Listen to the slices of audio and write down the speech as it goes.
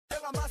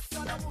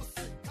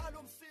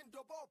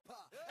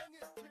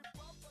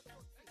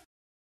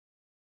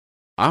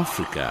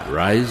Africa,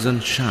 rise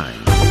and shine.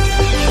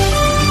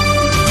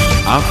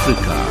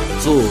 Africa,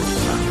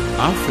 zorka.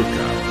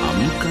 Africa,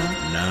 amka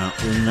na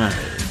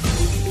ung'are.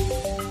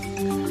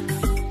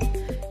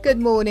 Good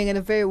morning and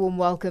a very warm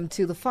welcome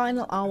to the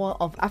final hour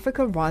of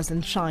Africa Rise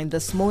and Shine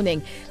this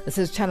morning. This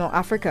is Channel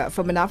Africa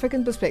from an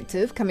African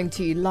perspective, coming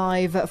to you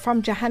live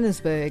from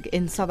Johannesburg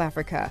in South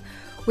Africa.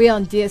 We are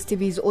on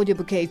DSTV's audio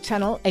bouquet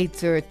channel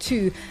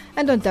 802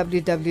 and on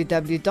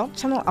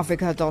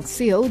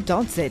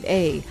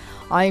www.channelafrica.co.za.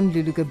 I'm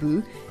Lulu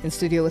Gabu, in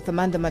studio with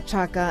Amanda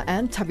Machaka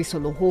and Tabiso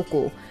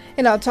Lohoko.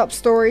 In our top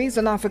stories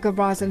on Africa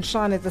Rise and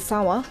Shine at this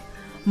hour,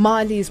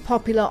 Mali's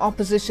popular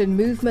opposition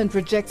movement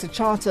rejects a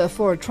charter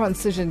for a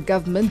transition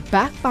government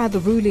backed by the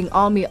ruling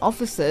army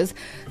officers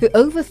who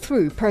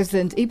overthrew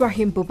President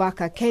Ibrahim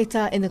Boubacar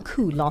Keïta in a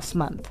coup last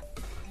month.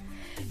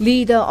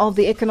 Leader of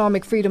the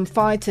Economic Freedom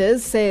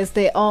Fighters says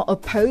they are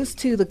opposed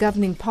to the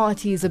governing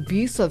party's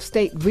abuse of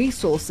state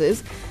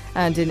resources.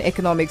 And in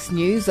economics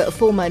news,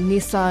 former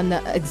Nissan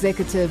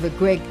executive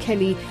Greg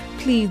Kelly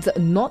pleads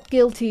not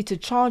guilty to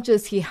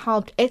charges he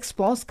helped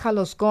ex-boss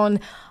Carlos Ghosn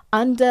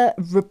under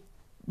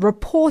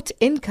report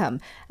income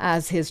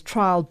as his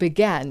trial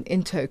began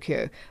in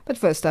Tokyo. But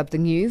first up, the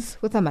news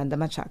with Amanda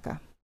Machaka.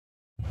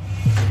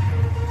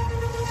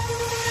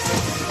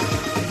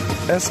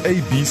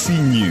 SABC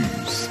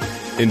News.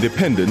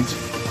 Independent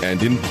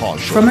and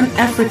impartial. From an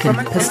African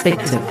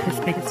perspective.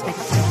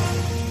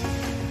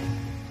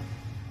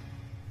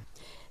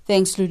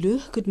 Thanks,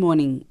 Lulu. Good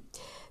morning.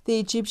 The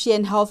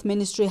Egyptian Health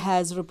Ministry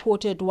has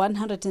reported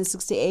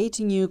 168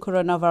 new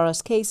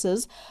coronavirus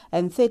cases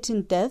and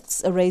 13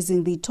 deaths,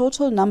 raising the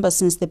total number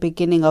since the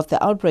beginning of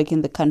the outbreak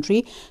in the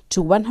country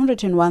to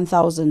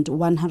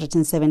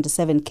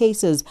 101,177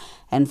 cases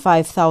and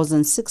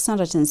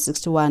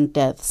 5,661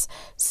 deaths.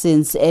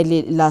 Since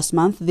early last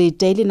month, the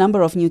daily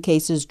number of new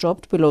cases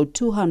dropped below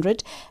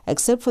 200,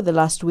 except for the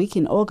last week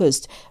in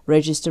August,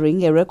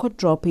 registering a record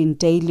drop in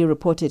daily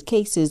reported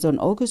cases on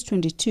August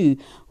 22,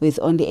 with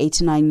only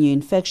 89 new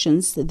infections,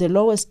 the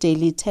lowest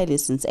daily tally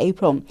since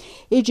April.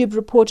 Egypt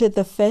reported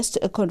the first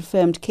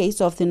confirmed case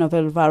of the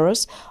novel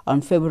virus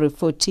on February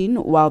 14,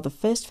 while the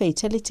first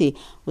fatality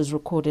was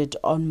recorded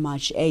on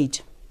March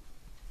 8.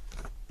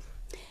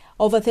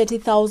 Over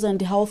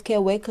 30,000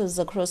 healthcare workers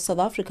across South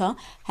Africa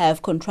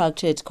have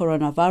contracted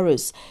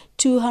coronavirus.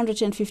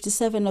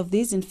 257 of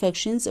these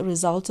infections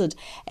resulted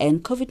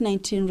in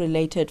COVID-19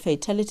 related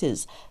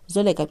fatalities.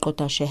 Zoleka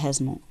Qotashe has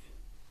more.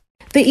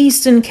 The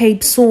Eastern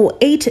Cape saw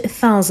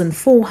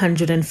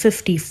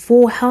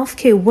 8,454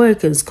 healthcare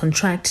workers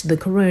contract the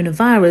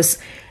coronavirus,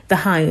 the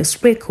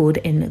highest record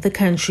in the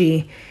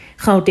country.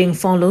 Gauteng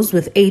follows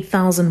with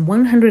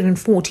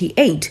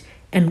 8,148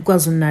 and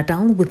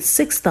KwaZulu-Natal with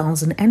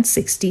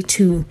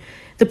 6,062.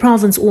 The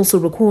province also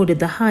recorded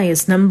the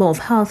highest number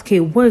of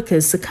healthcare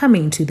workers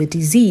succumbing to the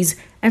disease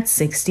at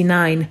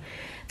 69.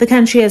 The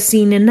country has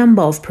seen a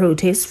number of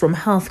protests from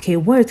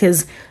healthcare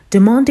workers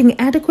demanding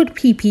adequate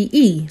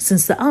PPE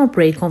since the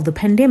outbreak of the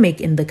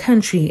pandemic in the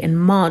country in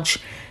March.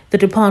 The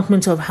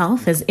Department of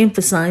Health has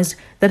emphasized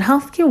that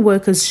healthcare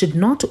workers should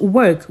not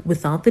work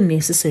without the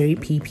necessary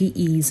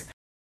PPEs.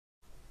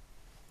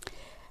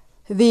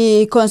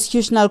 The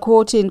Constitutional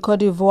Court in Cote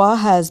d'Ivoire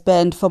has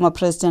banned former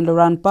President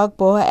Laurent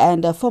Gbagbo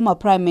and former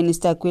Prime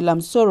Minister Guillaume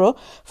Soro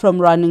from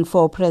running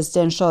for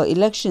presidential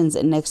elections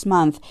next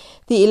month.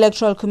 The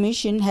Electoral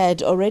Commission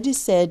had already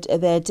said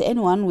that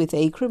anyone with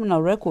a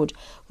criminal record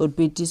would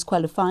be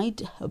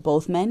disqualified.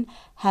 Both men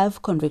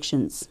have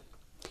convictions.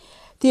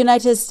 The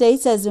United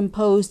States has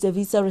imposed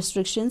visa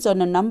restrictions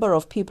on a number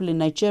of people in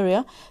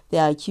Nigeria. They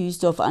are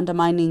accused of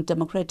undermining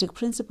democratic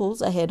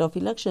principles ahead of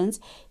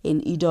elections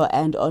in Edo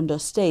and Ondo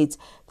states.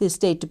 The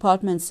State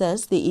Department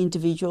says the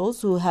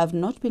individuals who have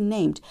not been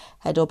named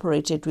had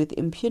operated with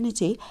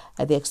impunity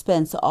at the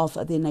expense of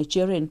the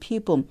Nigerian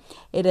people.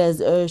 It has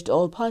urged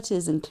all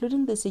parties,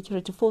 including the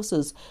security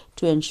forces,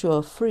 to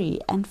ensure free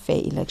and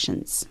fair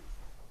elections.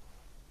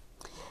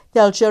 The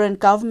Algerian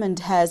government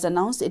has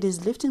announced it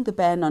is lifting the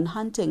ban on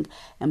hunting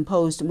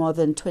imposed more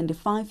than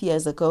 25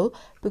 years ago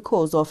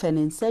because of an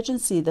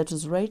insurgency that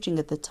was raging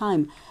at the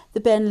time. The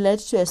ban led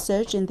to a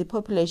surge in the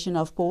population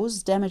of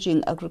boars,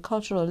 damaging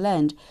agricultural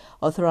land.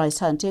 Authorized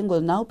hunting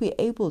will now be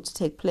able to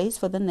take place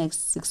for the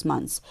next 6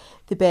 months.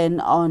 The ban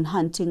on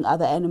hunting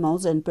other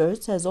animals and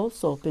birds has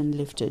also been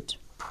lifted.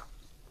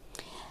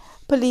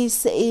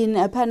 Police in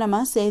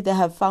Panama say they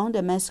have found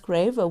a mass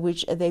grave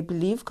which they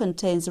believe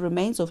contains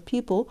remains of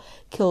people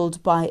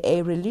killed by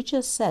a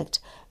religious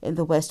sect in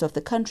the west of the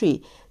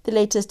country. The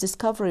latest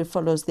discovery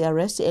follows the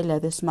arrest earlier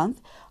this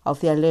month of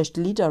the alleged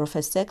leader of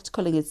a sect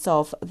calling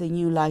itself the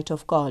New Light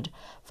of God.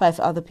 5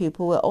 other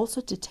people were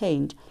also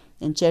detained.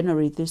 In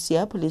January this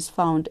year, police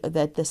found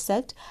that the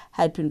sect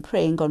had been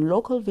preying on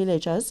local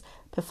villagers,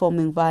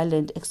 performing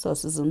violent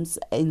exorcisms,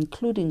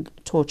 including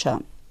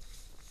torture.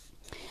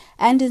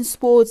 And in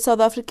sports, South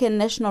African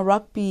national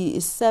rugby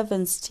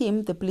sevens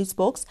team, the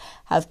Blitzboks,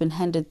 have been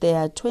handed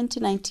their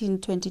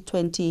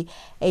 2019-2020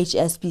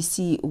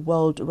 HSBC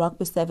World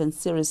Rugby Sevens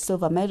Series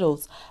silver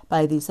medals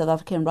by the South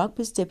African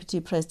Rugby's Deputy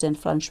President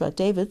Francois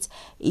Davids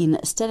in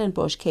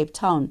Stellenbosch, Cape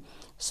Town.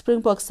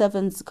 Springbok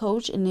Sevens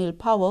coach Neil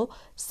Powell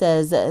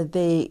says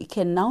they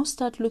can now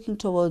start looking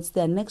towards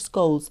their next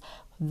goals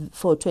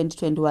for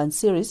 2021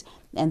 series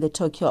and the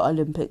Tokyo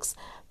Olympics.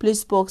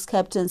 Blitzboks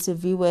captain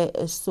Siviwe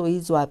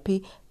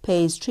Soizwapi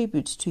pays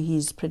tribute to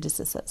his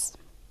predecessors.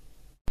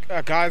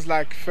 Guys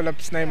like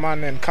Philip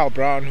Snyman and Carl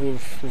Brown,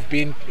 who've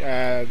been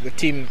the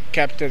team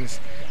captains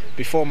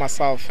before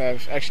myself,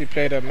 have actually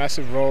played a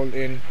massive role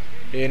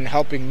in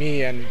helping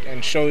me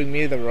and showing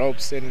me the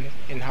ropes in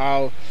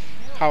how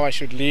I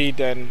should lead,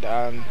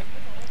 and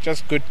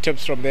just good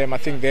tips from them. I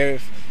think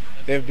they've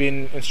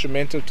been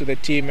instrumental to the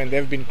team, and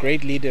they've been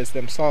great leaders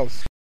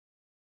themselves.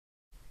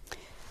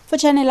 For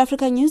Channel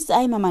Africa News,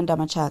 I'm Amanda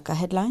Machaka.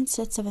 Headlines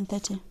at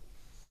 7:30.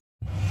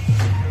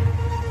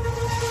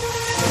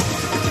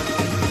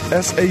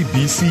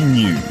 SABC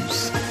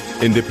News,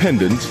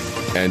 independent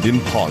and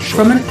impartial.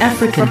 From an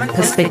African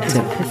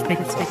perspective.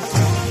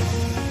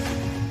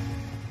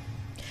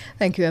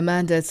 Thank you,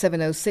 Amanda. At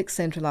 7:06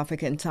 Central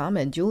African Time,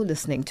 and you're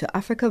listening to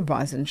Africa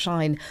Rise and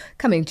Shine,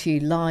 coming to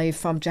you live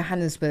from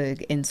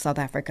Johannesburg in South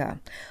Africa.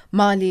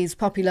 Mali's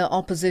popular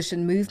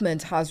opposition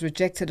movement has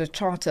rejected a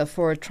charter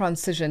for a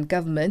transition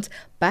government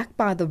backed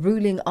by the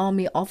ruling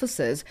army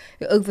officers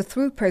who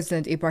overthrew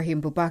President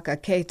Ibrahim Boubacar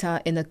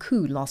Keïta in a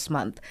coup last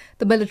month.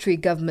 The military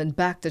government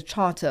backed a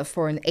charter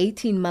for an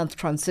 18-month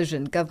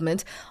transition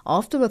government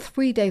after a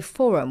 3-day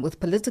forum with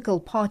political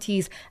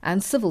parties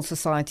and civil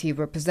society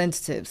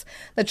representatives.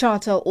 The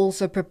charter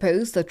also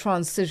proposed the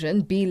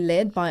transition be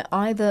led by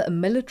either a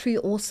military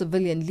or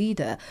civilian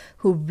leader,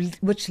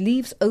 which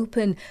leaves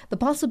open the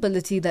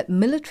possibility that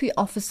military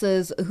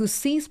officers who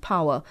seize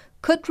power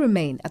could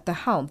remain at the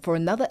helm for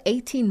another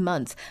 18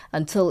 months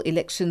until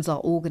elections are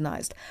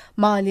organized.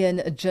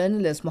 Malian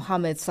journalist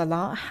Mohamed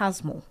Salah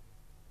has more.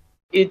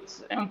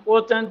 It's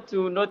important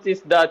to notice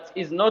that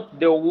it's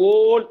not the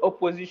whole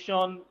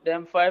opposition, the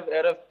M5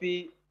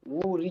 RFP,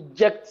 who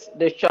rejects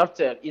the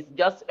charter. It's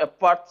just a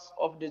part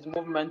of this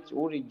movement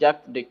who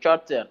reject the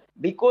charter.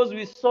 Because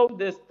we saw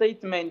the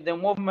statement the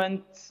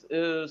movement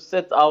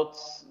set out,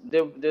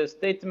 the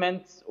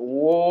statement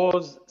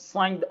was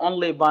signed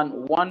only by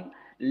one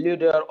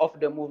leader of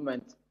the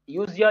movement.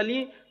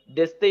 Usually,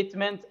 the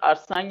statements are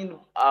signed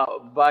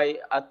by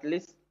at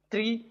least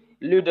 3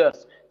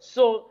 leaders.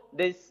 So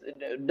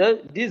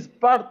this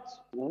part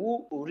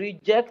who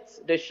rejects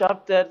the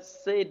charter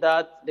say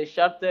that the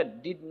charter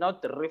did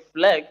not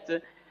reflect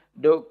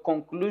the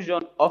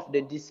conclusion of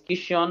the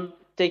discussion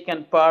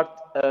taken part,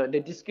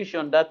 the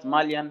discussion that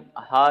Malian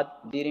had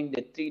during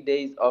the 3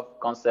 days of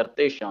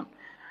consultation.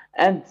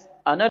 And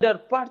another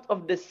part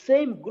of the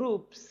same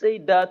group say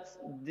that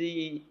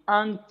the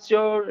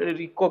answer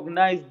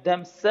recognize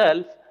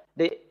themselves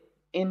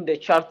in the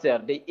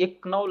charter. They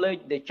acknowledge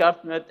the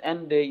charter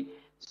and they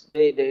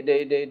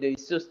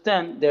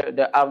sustain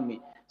the army.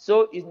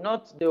 So it's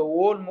not the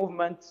whole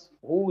movement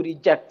who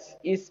rejects,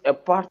 it's a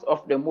part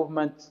of the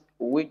movement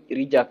which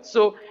rejects.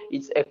 So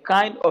it's a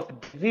kind of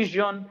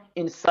division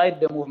inside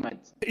the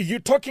movement. You're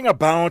talking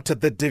about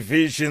the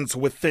divisions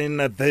within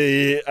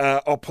the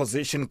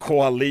opposition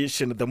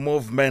coalition, the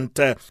movement.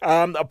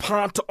 A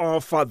part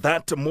of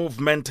that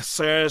movement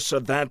says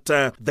that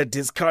the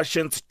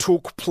discussions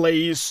took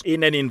place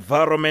in an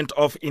environment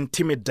of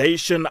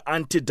intimidation,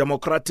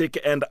 anti-democratic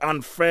and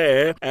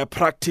unfair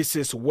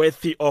practices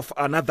worthy of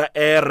another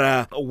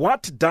era.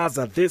 What does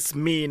this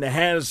mean?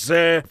 Has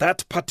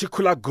that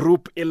particular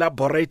group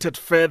elaborated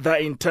further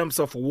in terms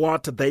of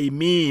what they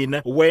mean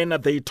when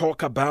they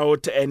talk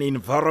about an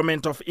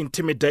environment of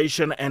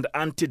intimidation and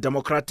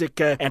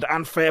anti-democratic and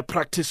unfair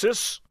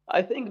practices?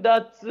 I think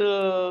that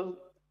the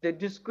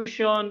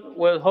discussion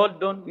will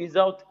hold on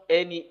without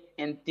any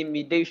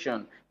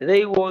intimidation.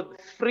 They were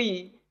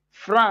free,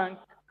 frank,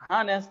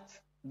 honest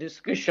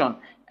discussion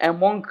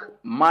among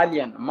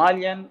Malian.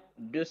 Malian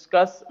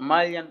discuss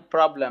Malian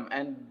problem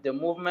and the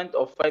movement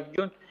of 5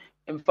 June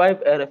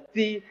M5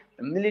 RFP,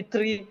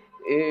 military,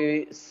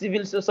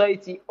 civil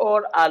society,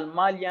 all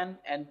Malian,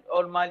 and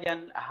all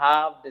Malian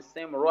have the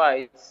same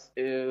rights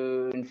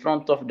in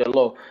front of the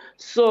law.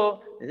 So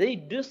they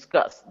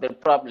discuss the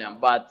problem,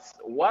 but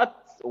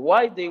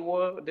why they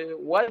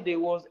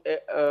was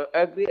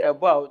agree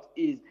about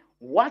is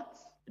what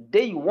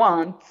they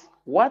want,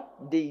 what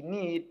they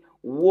need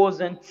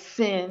wasn't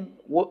seen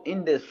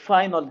in the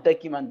final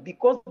document,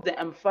 because the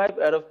M5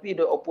 RFP,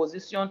 the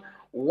opposition,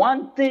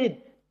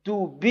 wanted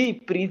to be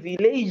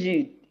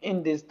privileged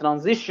in this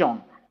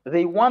transition.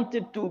 They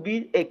wanted to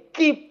be a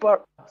key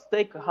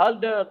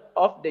stakeholder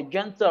of the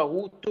junta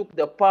who took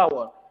the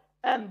power.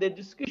 And the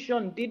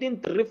discussion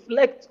didn't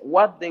reflect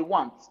what they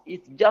want.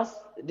 It's just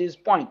this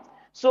point.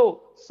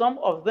 So some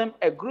of them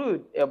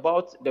agreed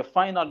about the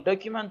final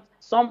document.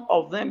 Some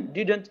of them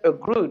didn't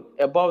agree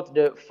about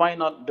the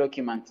final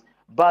document.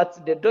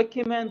 But the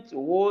document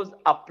was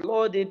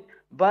uploaded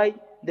by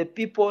the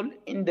people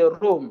in the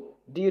room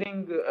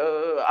during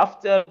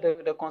after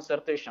the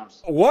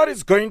consultations. What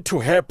is going to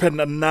happen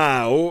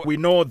now? We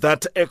know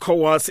that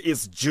ECOWAS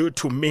is due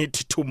to meet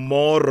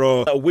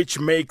tomorrow, which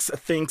makes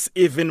things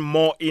even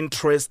more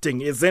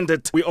interesting, isn't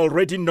it? We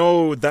already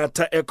know that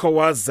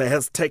ECOWAS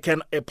has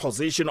taken a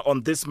position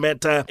on this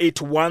matter. It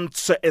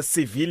wants a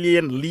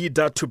civilian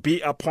leader to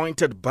be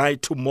appointed by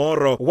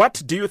tomorrow.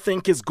 What do you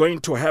think is going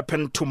to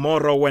happen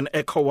tomorrow when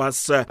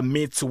ECOWAS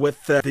meets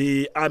with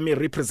the army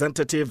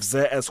representatives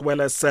as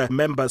well as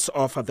members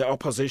of the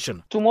opposition?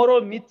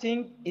 Tomorrow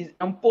meeting is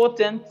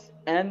important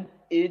and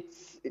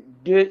it's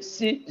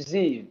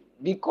decisive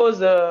because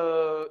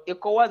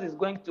ECOWAS is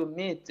going to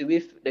meet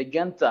with the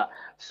junta.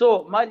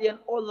 So Malians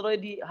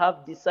already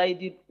have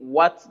decided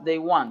what they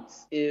want.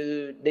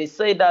 They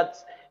say that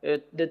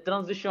the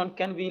transition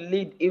can be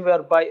led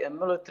either by a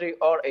military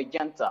or a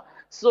junta.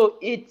 So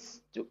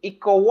it's to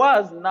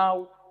ECOWAS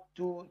now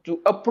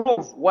to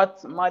approve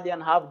what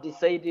Malians have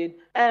decided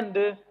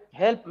and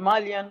help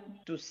Malians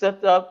to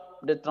set up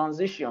the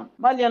transition.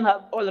 Malians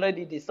have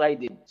already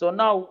decided. So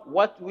now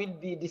what will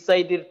be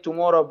decided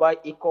tomorrow by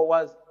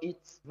ECOWAS,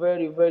 it's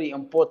very, very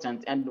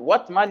important. And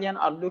what Malians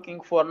are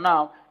looking for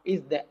now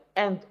is the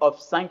end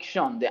of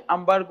sanction. The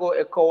embargo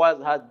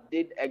ECOWAS has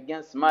did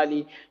against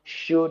Mali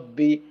should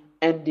be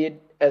ended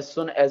as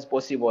soon as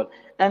possible.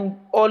 And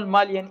all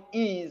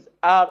Malians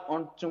are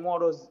on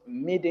tomorrow's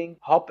meeting,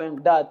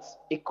 hoping that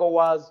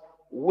ECOWAS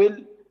will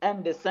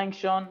end the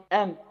sanction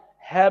and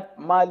help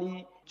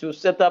Mali to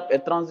set up a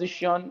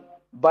transition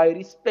by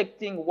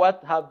respecting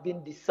what have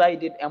been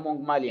decided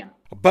among Malians.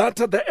 But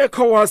the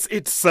ECOWAS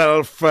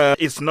itself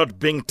is not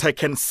being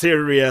taken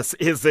serious,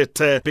 is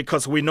it?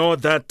 Because we know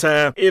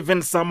that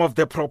even some of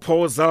the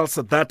proposals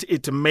that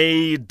it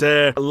made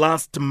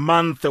last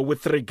month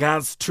with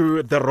regards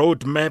to the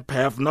roadmap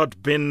have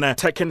not been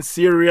taken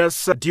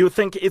serious. Do you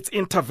think its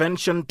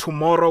intervention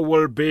tomorrow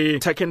will be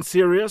taken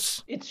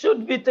serious? It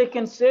should be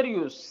taken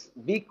serious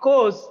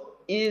because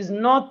it is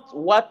not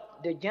what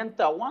the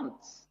junta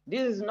wants.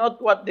 This is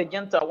not what the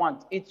junta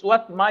wants. It's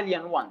what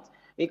Malians want.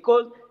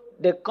 Because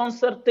the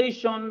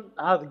consultation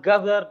has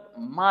gathered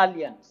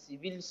Malians,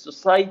 civil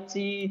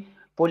society,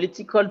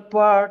 political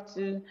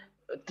parties,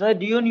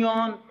 trade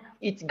union.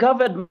 It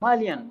gathered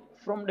Malians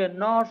from the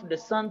north, the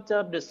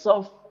center, the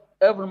south.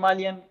 Every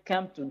Malian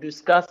came to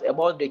discuss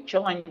about the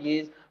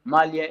challenges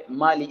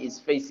Mali is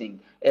facing,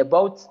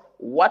 about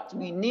what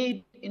we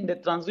need in the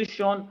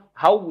transition,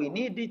 how we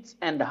need it,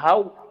 and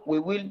how we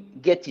will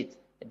get it.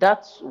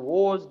 That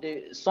was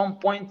some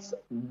points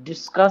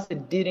discussed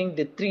during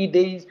the 3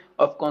 days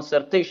of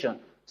consultation.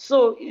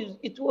 So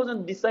it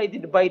wasn't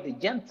decided by the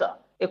junta.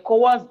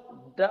 ECOWAS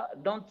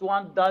don't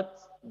want that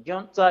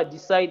junta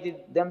decided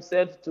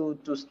themselves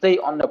to stay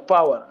on the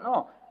power.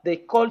 No, they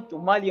called to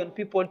Malian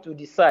people to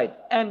decide.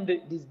 And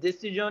this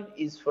decision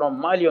is from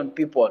Malian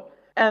people.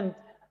 And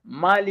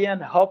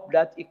Malian hope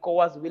that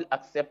ECOWAS will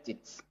accept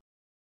it.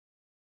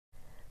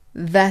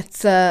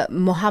 That's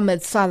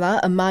Mohamed Salah,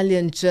 a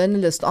Malian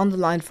journalist on the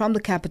line from the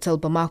capital,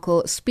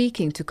 Bamako,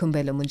 speaking to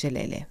Kumbelo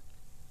Munjelele.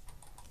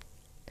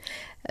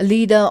 A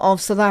leader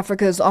of South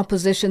Africa's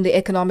opposition, the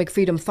Economic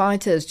Freedom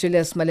Fighters,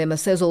 Julius Malema,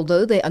 says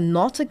although they are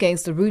not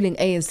against the ruling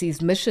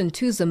ANC's mission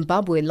to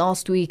Zimbabwe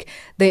last week,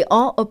 they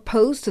are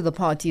opposed to the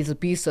party's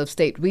abuse of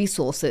state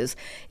resources.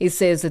 He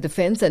says the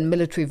Defence and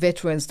Military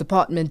Veterans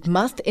Department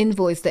must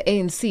invoice the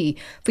ANC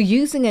for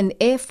using an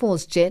Air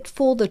Force jet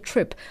for the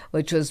trip,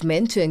 which was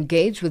meant to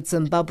engage with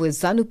Zimbabwe's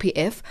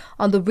ZANU-PF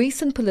on the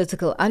recent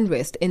political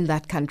unrest in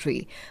that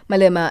country.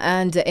 Malema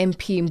and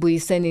MP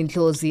Mbuyiseni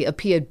Ndlozi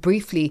appeared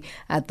briefly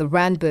at the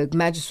Randburg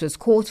Magistrates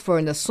Court for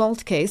an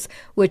assault case,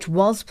 which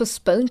was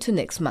postponed to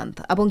next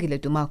month. Abongile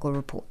Dumako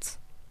reports.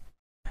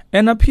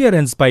 An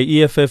appearance by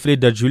EFF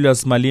leader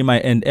Julius Malema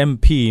and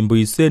MP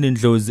Mbuyiseni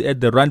Ndlozi at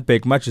the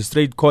Randburg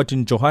Magistrate Court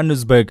in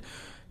Johannesburg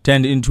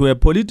turned into a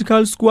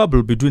political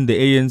squabble between the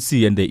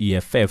ANC and the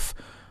EFF.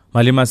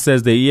 Malema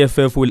says the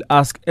EFF will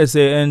ask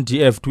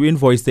SANDF to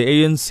invoice the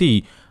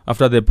ANC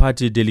after the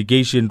party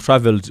delegation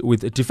travelled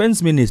with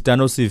Defence Minister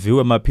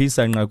Nosiviwe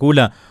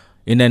Mapisa-Nqakula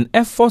in an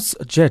Air Force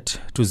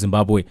jet to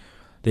Zimbabwe.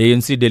 The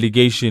ANC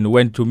delegation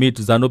went to meet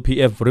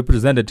ZANU-PF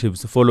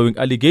representatives following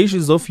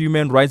allegations of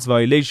human rights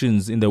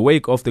violations in the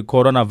wake of the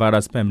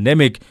coronavirus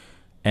pandemic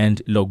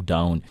and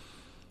lockdown.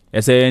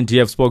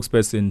 SANDF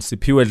spokesperson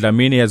Siphiwe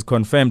Dlamini has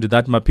confirmed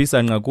that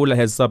Mapisa-Nqakula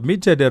has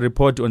submitted a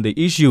report on the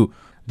issue.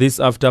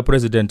 This after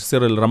President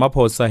Cyril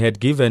Ramaphosa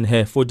had given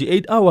her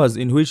 48 hours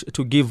in which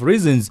to give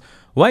reasons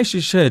why she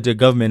shared a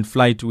government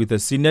flight with a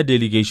senior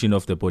delegation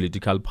of the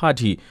political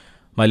party.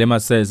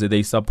 Malema says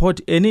they support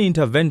any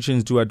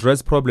interventions to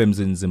address problems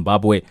in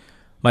Zimbabwe.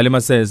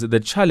 Malema says the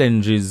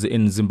challenges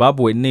in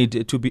Zimbabwe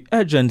need to be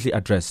urgently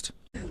addressed.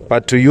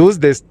 But to use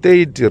the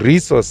state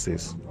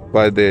resources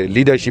by the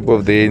leadership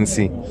of the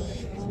ANC,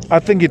 I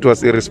think it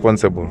was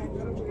irresponsible.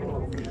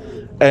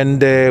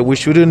 And we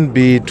shouldn't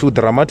be too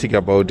dramatic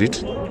about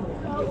it.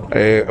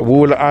 We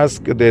will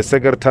ask the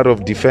Secretary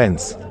of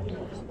Defense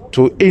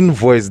to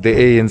invoice the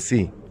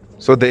ANC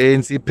so the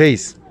ANC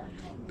pays.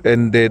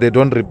 and they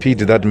don't repeat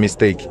that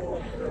mistake.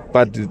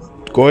 But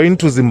going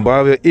to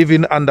Zimbabwe,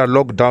 even under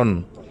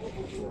lockdown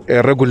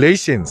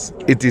regulations,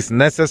 it is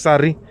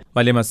necessary.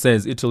 Malema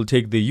says it will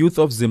take the youth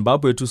of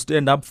Zimbabwe to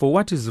stand up for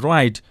what is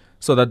right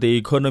so that the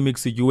economic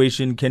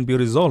situation can be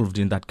resolved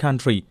in that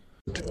country.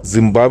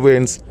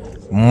 Zimbabweans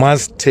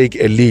must take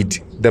a lead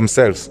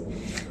themselves,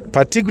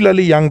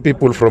 particularly young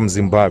people from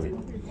Zimbabwe.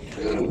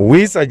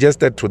 We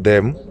suggested to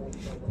them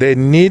they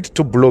need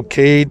to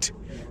blockade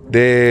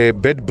the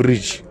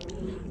Bedbridge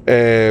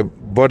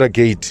border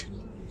gate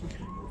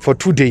for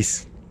 2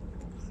 days.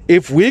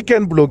 If we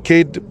can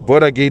blockade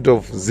border gate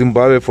of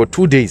Zimbabwe for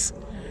 2 days,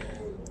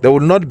 there will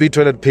not be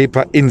toilet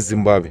paper in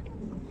Zimbabwe.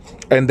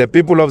 And the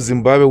people of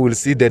Zimbabwe will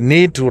see the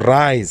need to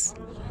rise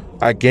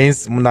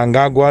against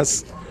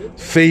Mnangagwa's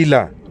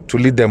failure to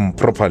lead them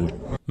properly.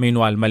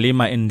 Meanwhile,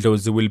 Malema and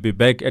Ndlozi will be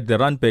back at the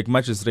Randburg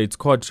Magistrates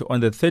Court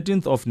on the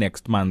 13th of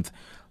next month.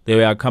 They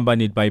were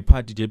accompanied by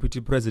Party Deputy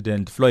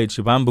President Floyd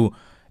Shivambu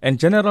and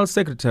General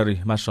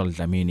Secretary Marshall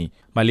Dlamini.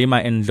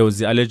 Malema and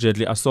Ndlozi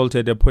allegedly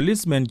assaulted a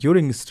policeman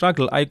during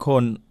struggle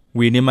icon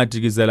Winnie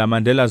Madikizela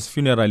Mandela's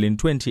funeral in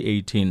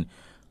 2018.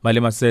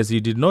 Malema says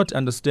he did not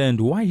understand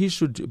why he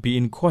should be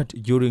in court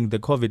during the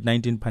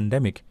COVID-19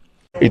 pandemic.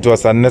 It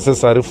was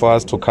unnecessary for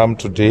us to come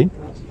today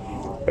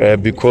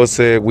because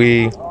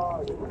we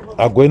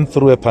are going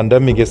through a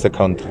pandemic as a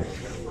country.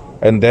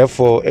 And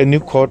therefore, any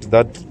court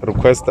that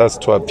requests us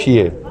to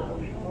appear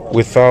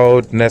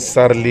without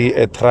necessarily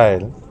a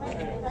trial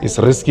is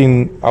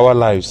risking our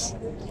lives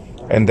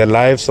and the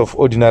lives of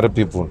ordinary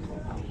people.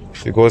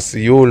 Because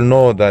you will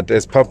know that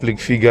as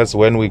public figures,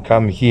 when we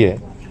come here,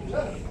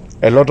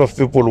 a lot of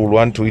people will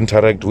want to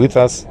interact with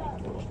us,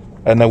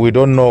 and we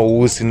don't know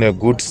who's in a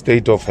good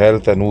state of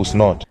health and who's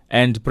not.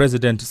 And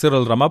President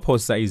Cyril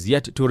Ramaphosa is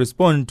yet to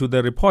respond to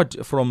the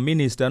report from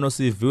Minister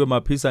Nosiviwe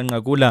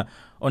Mapisa-Nqakula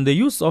on the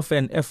use of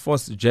an Air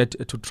Force jet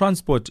to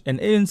transport an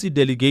ANC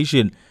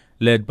delegation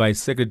led by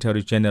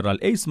Secretary General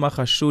Ace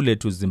Magashule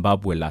to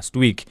Zimbabwe last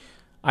week.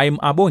 I'm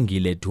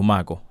Abongile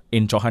Tumago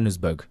in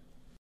Johannesburg.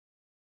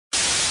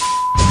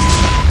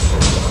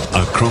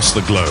 Across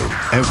the globe,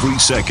 every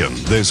second,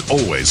 there's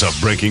always a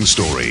breaking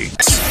story.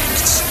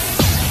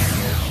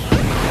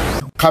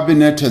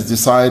 Cabinet has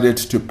decided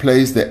to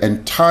place the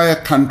entire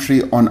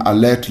country on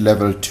alert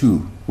level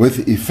 2,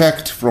 with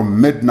effect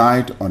from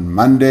midnight on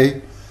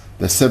Monday,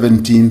 the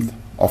 17th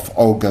of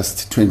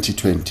August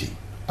 2020.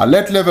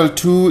 Alert level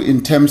 2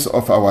 in terms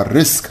of our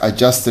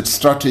risk-adjusted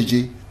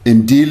strategy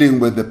in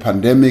dealing with the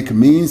pandemic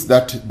means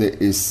that there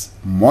is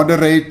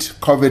moderate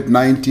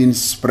COVID-19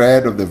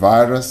 spread of the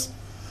virus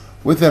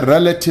with a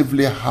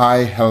relatively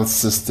high health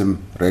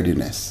system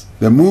readiness.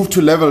 The move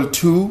to level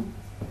 2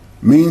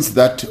 means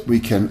that we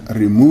can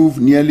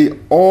remove nearly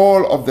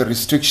all of the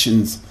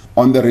restrictions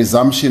on the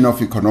resumption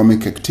of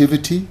economic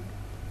activity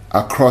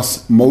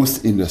across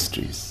most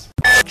industries.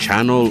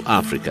 Channel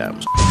Africa.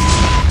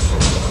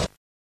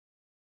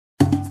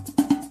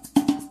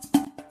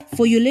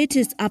 For your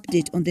latest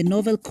update on the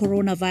novel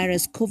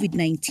coronavirus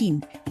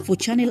COVID-19 for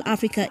Channel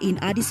Africa in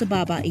Addis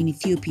Ababa in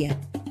Ethiopia,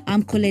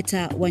 I'm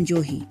Coletta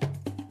Wanjohi.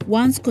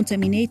 Once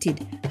contaminated,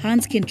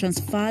 hands can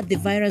transfer the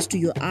virus to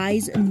your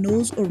eyes,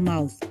 nose or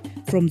mouth.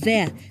 From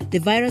there, the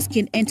virus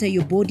can enter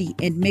your body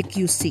and make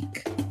you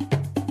sick.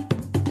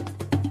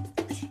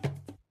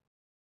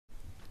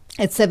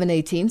 It's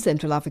 7:18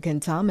 Central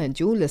African Time and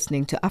you're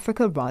listening to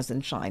Africa Rise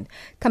and Shine,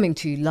 coming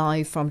to you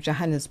live from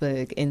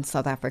Johannesburg in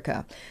South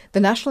Africa.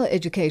 The National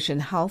Education,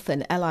 Health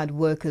and Allied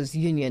Workers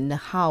Union,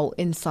 NAHAW,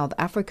 in South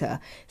Africa,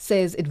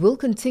 says it will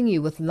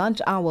continue with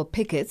lunch hour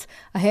pickets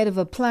ahead of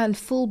a planned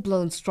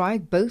full-blown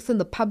strike both in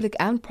the public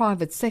and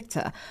private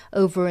sector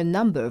over a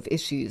number of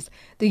issues.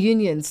 The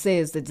union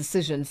says the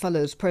decision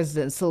follows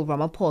President Cyril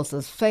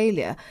Ramaphosa's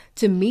failure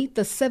to meet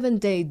the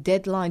 7-day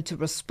deadline to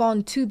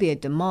respond to their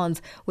demands,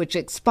 which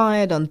expired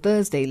on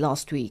Thursday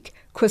last week.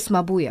 Chris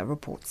Mabuya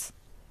reports.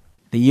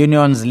 The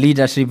union's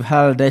leadership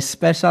held a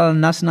special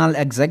National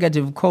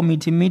Executive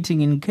Committee meeting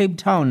in Cape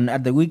Town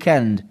at the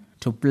weekend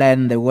to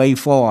plan the way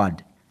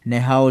forward.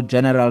 NAHAW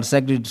General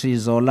Secretary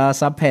Zola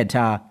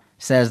Sapeta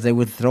says the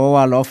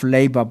withdrawal of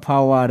labor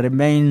power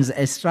remains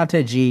a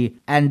strategy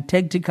and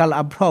tactical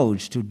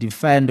approach to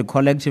defend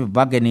collective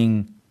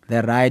bargaining,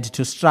 the right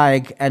to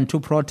strike and to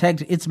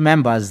protect its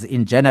members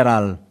in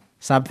general.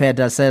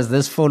 Sapeta says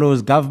this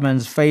follows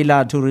government's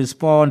failure to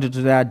respond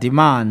to their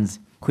demands,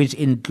 which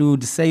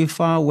include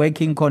safer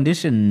working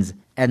conditions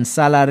and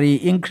salary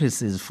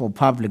increases for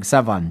public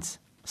servants.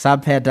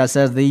 Sapeta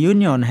says the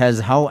union has,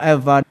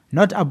 however,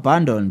 not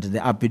abandoned the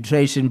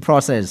arbitration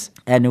process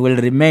and will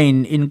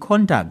remain in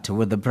contact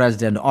with the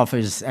President's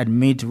office and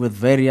meet with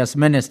various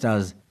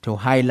ministers to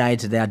highlight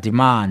their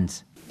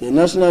demands. The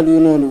National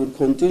Union will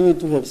continue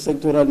to have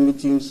sectoral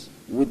meetings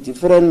with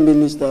different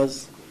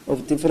ministers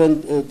of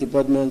different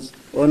departments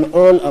on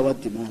all our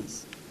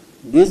demands.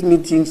 These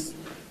meetings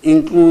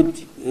include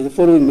the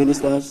following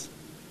ministers: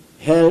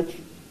 health,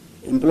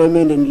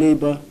 employment and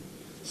labor,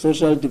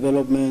 social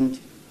development,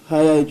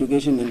 higher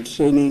education and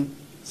training,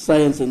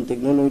 science and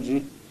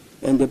technology,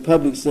 and the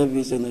public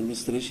service and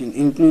administration,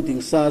 including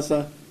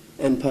SASSA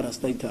and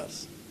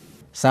parastatals.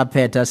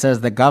 Sapeta says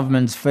the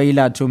government's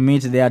failure to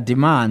meet their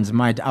demands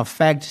might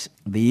affect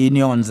the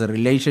union's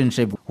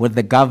relationship with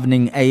the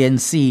governing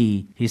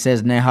ANC. He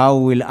says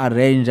Nehau will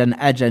arrange an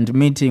urgent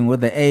meeting with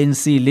the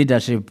ANC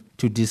leadership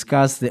to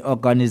discuss the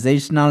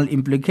organizational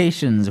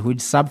implications, which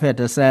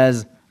Sapeta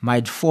says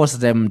might force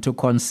them to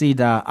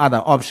consider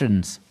other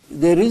options.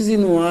 The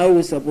reason why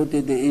we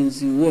supported the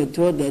ANC, we were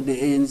told that the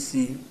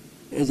ANC,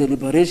 as a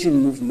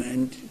liberation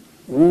movement,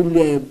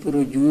 will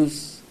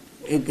produce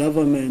a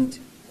government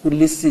who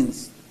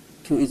listens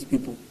to its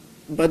people,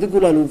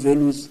 particularly who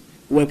values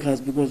workers,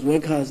 because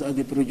workers are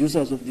the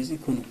producers of this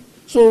economy.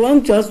 So I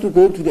want just to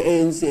go to the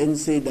ANC and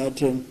say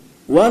that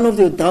one of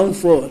the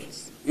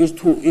downfalls is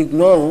to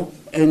ignore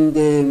and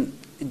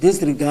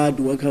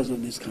disregard workers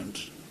of this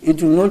country.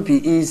 It will not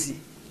be easy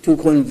to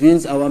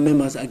convince our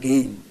members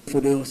again for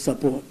their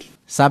support.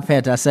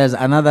 Sapeta says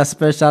another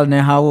special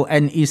Nehau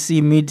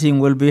NEC meeting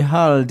will be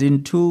held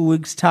in 2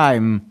 weeks'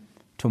 time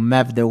to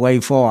map the way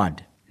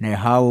forward.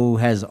 Nehau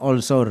has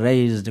also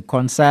raised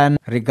concern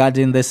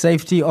regarding the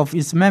safety of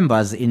its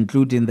members,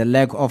 including the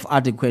lack of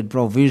adequate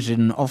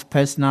provision of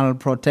personal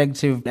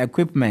protective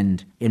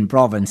equipment in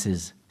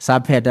provinces.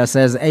 Sapeta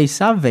says a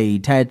survey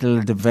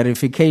titled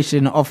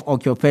Verification of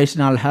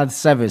Occupational Health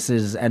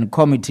Services and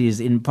Committees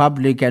in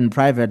Public and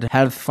Private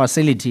Health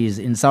Facilities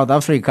in South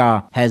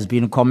Africa has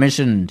been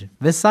commissioned.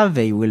 The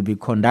survey will be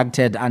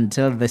conducted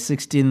until the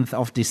 16th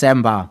of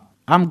December.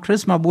 I'm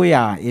Chris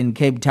Mabuya in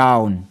Cape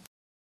Town.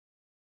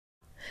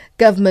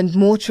 Government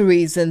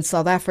mortuaries in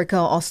South Africa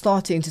are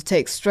starting to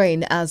take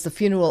strain as the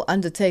funeral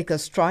undertaker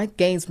strike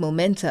gains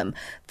momentum.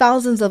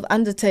 Thousands of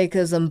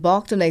undertakers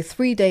embarked on a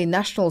 3-day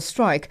national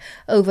strike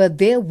over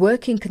their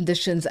working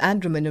conditions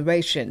and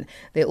remuneration.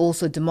 They're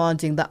also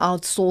demanding the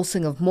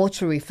outsourcing of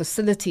mortuary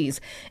facilities.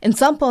 In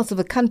some parts of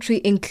the country,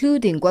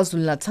 including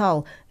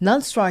KwaZulu-Natal,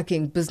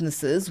 non-striking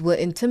businesses were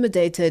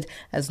intimidated,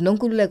 as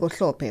Nonkululeko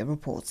Hlope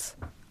reports.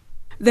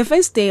 The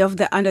first day of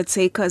the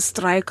undertakers'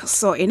 strike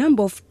saw a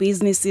number of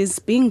businesses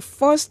being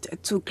forced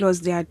to close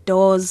their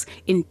doors.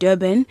 In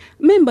Durban,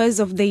 members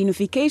of the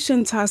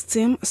Unification Task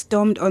Team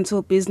stormed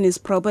onto business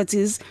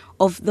properties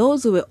of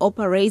those who were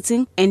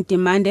operating and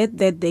demanded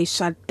that they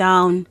shut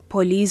down.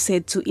 Police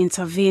had to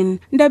intervene.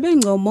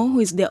 Ndabe Ngomo, who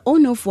is the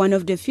owner of one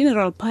of the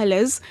funeral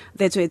parlors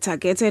that were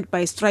targeted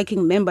by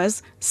striking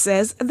members,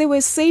 says they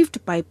were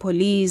saved by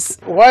police.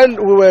 While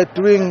we were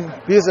doing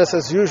business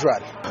as usual,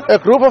 a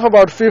group of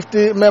about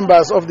 50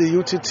 members of the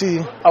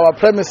UTT, our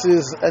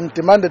premises, and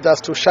demanded us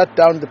to shut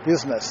down the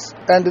business.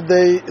 And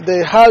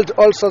they hurled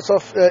all sorts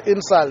of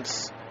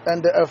insults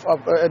and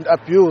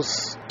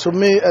abuse to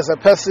me as a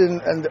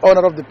person and the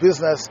owner of the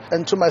business,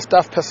 and to my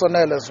staff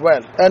personnel as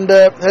well. And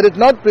had it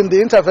not been the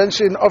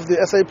intervention of the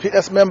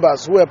SAPS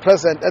members who were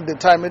present at the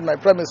time in my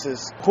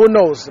premises, who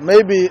knows,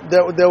 maybe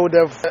they would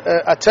have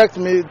attacked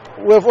me.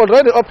 We have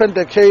already opened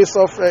a case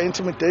of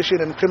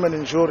intimidation and criminal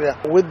injury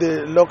with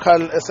the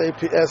local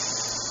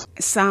SAPS.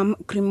 Some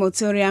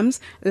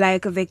crematoriums,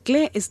 like the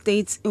Clare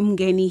Estates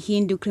Umgeni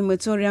Hindu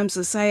Crematorium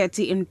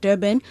Society in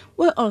Durban,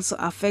 were also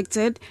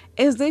affected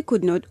as they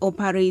could not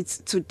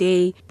operate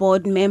today.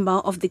 Board member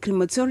of the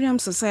Crematorium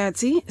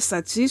Society,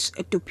 Satish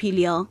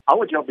Tupilia.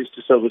 Our job is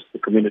to service the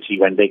community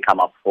when they come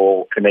up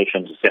for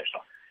cremations, etc.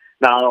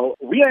 Now,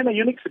 we are in a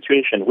unique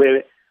situation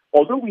where,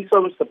 although we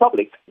service the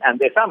public and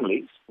their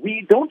families,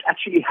 we don't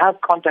actually have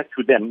contact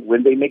with them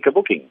when they make a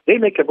booking. They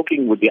make a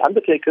booking with the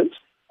undertakers,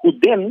 who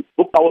then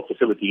book our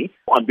facility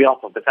on behalf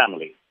of the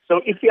family.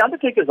 So if the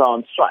undertakers are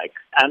on strike,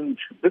 and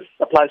this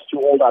applies to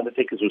all the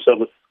undertakers who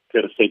service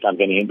Clare Estate and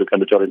Umgeni Hindu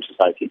Crematorium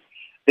Society,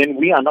 then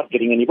we are not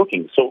getting any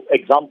bookings. So,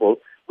 example,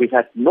 we've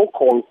had no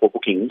call for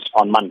bookings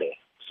on Monday.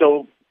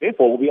 So,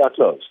 therefore, we are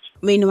closed.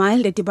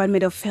 Meanwhile, the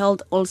Department of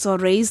Health also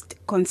raised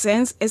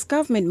concerns as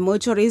government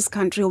mortuaries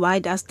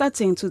countrywide are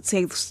starting to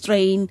take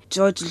strain.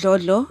 George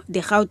Lodlo, the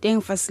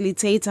Gauteng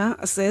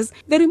facilitator, says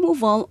the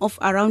removal of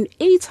around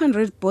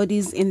 800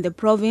 bodies in the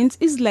province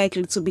is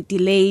likely to be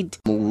delayed.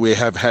 We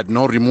have had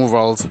no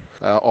removals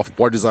of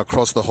bodies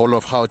across the whole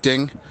of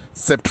Gauteng,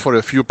 except for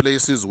a few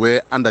places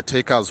where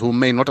undertakers who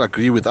may not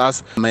agree with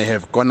us may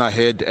have gone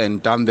ahead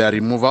and done their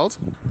removals.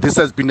 This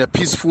has been a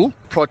peaceful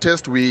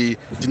protest. We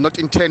did not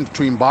intend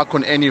to embark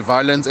on any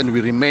violence, and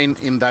we remain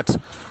in that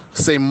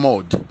same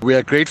mode. We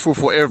are grateful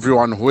for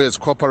everyone who has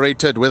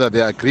cooperated, whether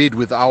they agreed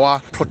with our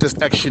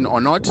protest action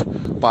or not.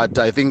 But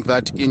I think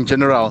that in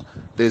general,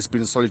 there's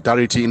been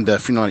solidarity in the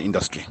funeral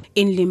industry.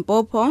 In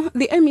Limpopo,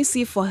 the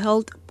MEC for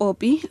Health,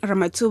 Poppy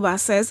Ramatuba,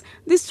 says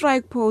this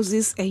strike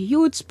poses a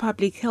huge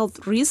public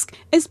health risk,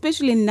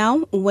 especially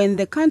now when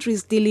the country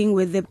is dealing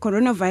with the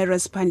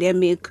coronavirus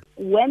pandemic.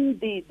 When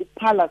the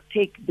parlors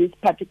take this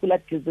particular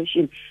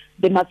decision,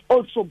 they must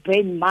also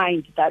bear in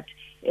mind that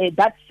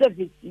that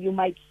service, you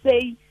might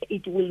say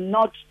it will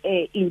not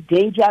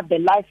endanger the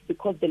life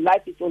because the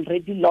life is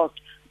already lost.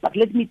 But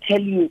let me tell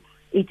you,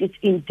 it is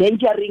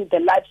endangering the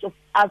lives of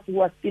us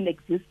who are still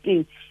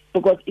existing,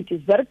 because it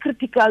is very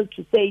critical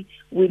to say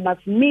we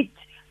must meet,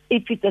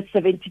 if it's a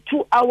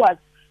 72 hours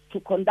to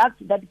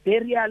conduct that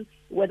burial,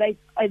 whether it's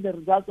as a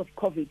result of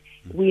COVID.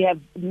 We have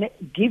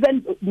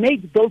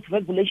made those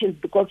regulations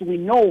because we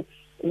know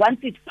once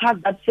it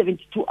passes that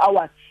 72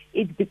 hours,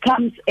 it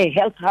becomes a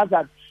health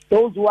hazard.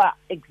 Those who are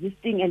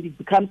existing, and it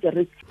becomes a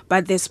risk.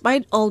 But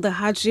despite all the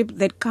hardship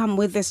that come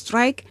with the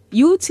strike,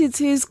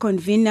 UTT's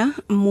convener,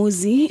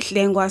 Muzi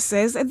Hlengwa,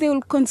 says they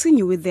will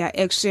continue with their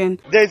action.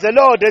 There's a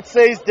law that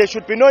says there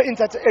should be no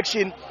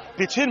interaction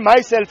between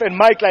myself and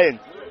my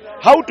client.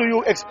 How do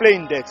you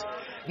explain that?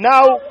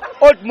 Now,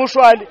 Old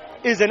Mutual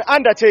is an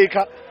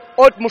undertaker,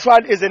 Old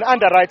Mutual is an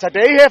underwriter.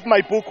 They have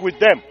my book with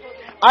them.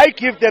 I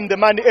give them the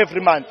money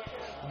every month.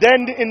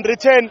 Then in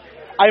return,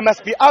 I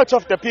must be out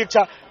of the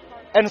picture,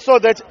 and so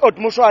that Old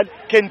Mutual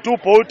can do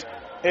both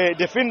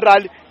the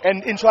funeral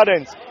and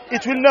insurance.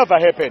 It will never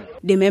happen.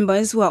 The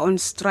members who are on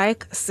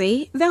strike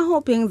say they're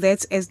hoping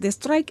that as the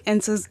strike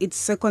enters its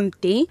second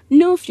day,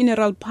 no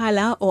funeral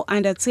parlor or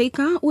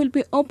undertaker will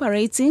be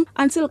operating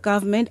until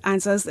government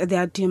answers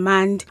their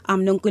demand.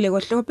 I'm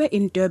Nonkulego Hlope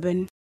in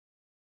Durban.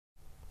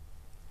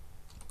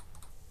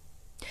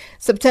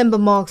 September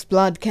marks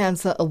Blood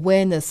Cancer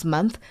Awareness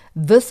Month.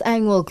 This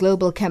annual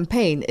global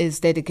campaign is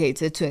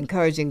dedicated to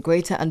encouraging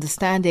greater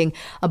understanding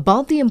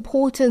about the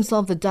importance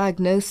of the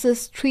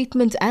diagnosis,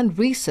 treatment and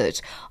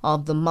research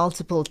of the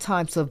multiple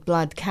types of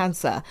blood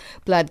cancer.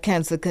 Blood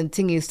cancer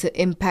continues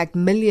to impact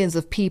millions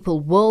of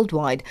people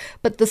worldwide,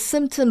 but the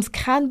symptoms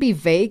can be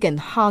vague and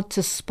hard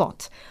to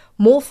spot.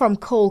 More from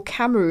Cole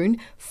Cameroon,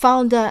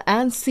 founder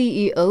and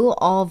CEO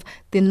of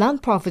the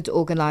non-profit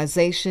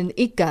organization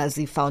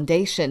Igazi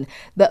Foundation,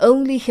 the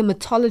only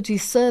hematology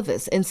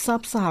service in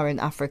sub-Saharan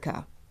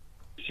Africa.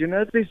 You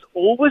know, there's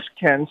always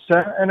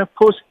cancer, and of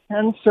course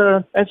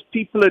cancer, as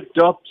people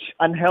adopt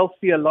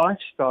unhealthier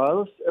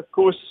lifestyles, of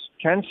course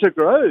cancer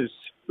grows.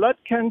 Blood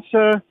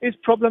cancer is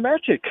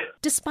problematic.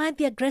 Despite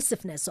the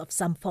aggressiveness of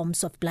some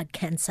forms of blood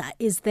cancer,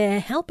 is there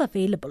help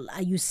available?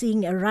 Are you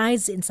seeing a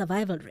rise in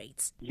survival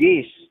rates?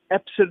 Yes,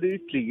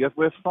 absolutely.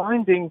 We're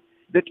finding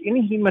that in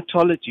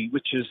hematology,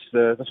 which is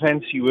the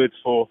fancy word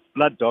for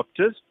blood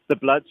doctors, the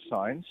blood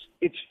science,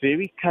 it's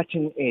very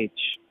cutting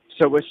edge.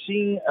 So we're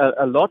seeing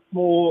a lot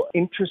more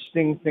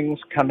interesting things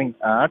coming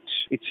out.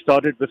 It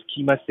started with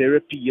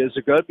chemotherapy years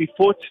ago.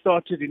 Before it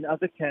started in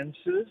other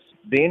cancers,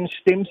 then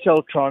stem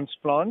cell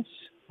transplants,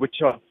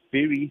 which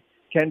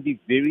can be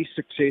very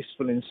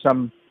successful in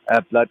some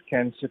blood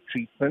cancer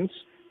treatments,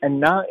 and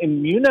now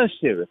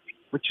immunotherapy,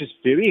 which is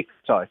very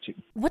exciting.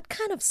 What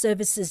kind of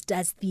services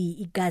does the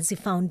Igazi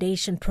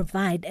Foundation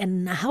provide,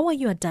 and how are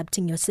you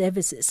adapting your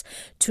services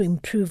to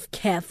improve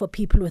care for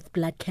people with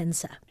blood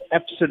cancer?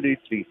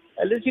 Absolutely.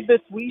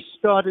 Elizabeth, we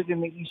started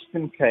in the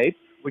Eastern Cape,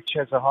 which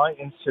has a high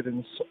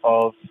incidence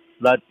of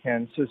blood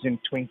cancers in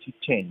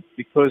 2010,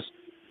 because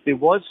there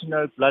was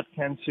no blood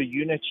cancer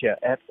unit here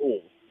at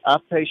all. Our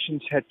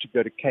patients had to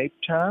go to Cape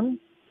Town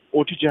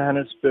or to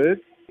Johannesburg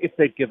if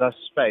they'd give us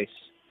space.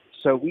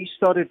 So we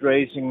started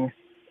raising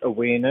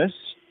awareness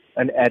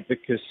and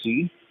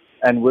advocacy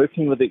and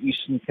working with the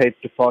Eastern Cape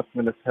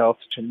Department of Health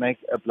to make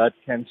a blood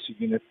cancer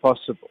unit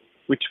possible,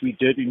 which we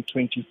did in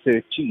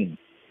 2013.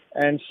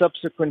 And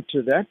subsequent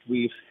to that,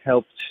 we've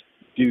helped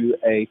do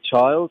a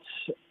child's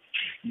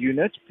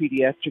unit.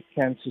 Pediatric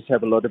cancers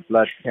have a lot of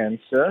blood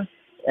cancer.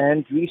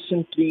 And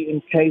recently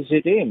in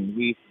KZN,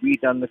 we've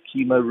redone the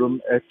chemo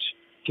room at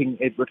King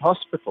Edward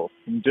Hospital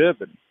in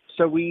Durban.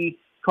 So we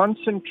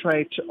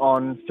concentrate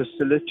on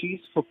facilities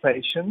for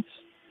patients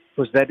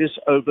because that is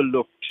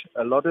overlooked.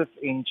 A lot of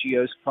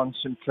NGOs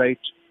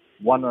concentrate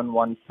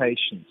one-on-one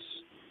patients.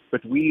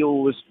 But we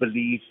always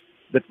believe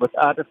that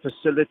without a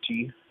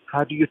facility,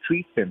 how do you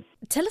treat them?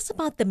 Tell us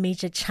about the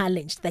major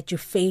challenge that you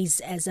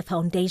face as a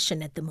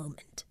foundation at the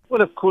moment.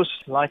 Well, of course,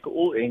 like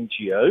all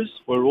NGOs,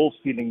 we're all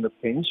feeling the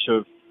pinch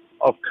of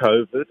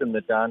COVID and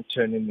the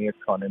downturn in the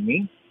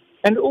economy.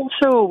 And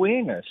also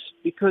awareness,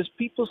 because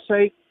people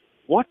say,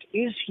 what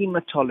is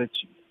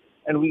hematology?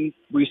 And we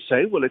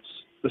say, well,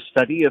 it's the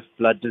study of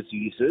blood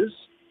diseases,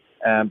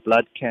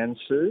 blood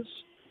cancers,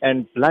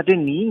 and blood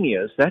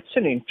anemias. That's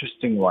an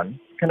interesting one.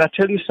 Can I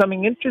tell you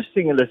something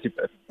interesting,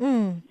 Elizabeth?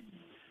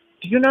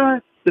 Do you know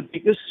the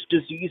biggest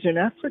disease in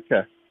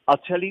Africa? I'll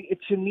tell you,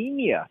 it's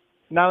anemia.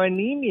 Now,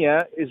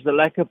 anemia is the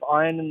lack of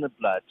iron in the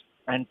blood,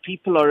 and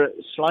people are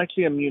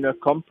slightly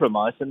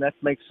immunocompromised, and that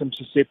makes them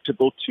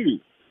susceptible to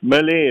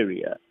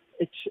malaria.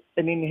 It's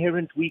an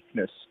inherent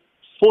weakness.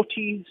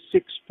 46%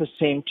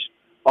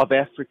 of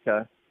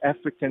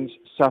Africans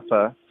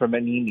suffer from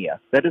anemia.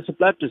 That is a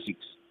blood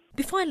disease.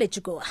 Before I let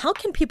you go, how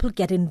can people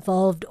get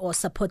involved or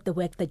support the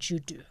work that you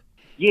do?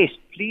 Yes,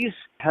 please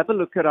have a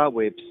look at our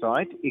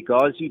website,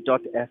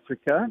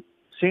 igazi.africa.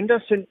 Send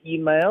us an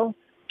email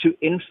to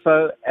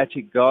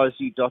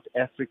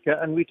info@igazi.africa,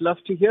 and we'd love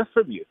to hear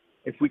from you.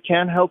 If we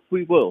can help,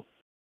 we will.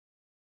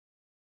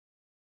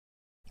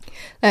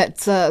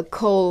 That's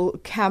Cole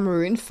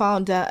Cameroon,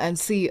 founder and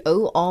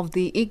CEO of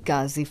the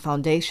Igazi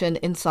Foundation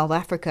in South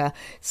Africa,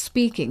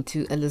 speaking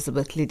to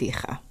Elizabeth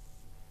Lidicha.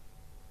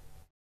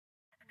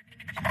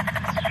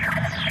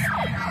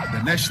 The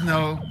the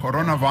National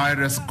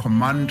Coronavirus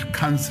Command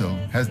Council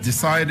has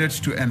decided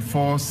to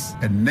enforce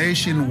a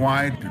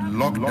nationwide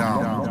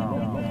lockdown.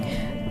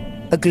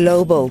 A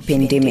global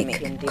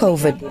pandemic,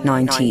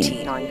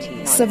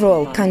 COVID-19.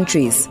 Several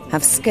countries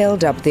have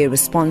scaled up their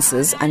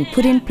responses and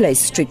put in place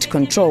strict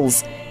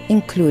controls,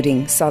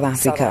 including South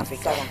Africa.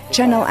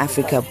 Channel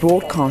Africa,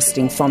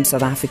 broadcasting from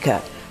South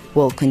Africa,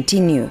 will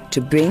continue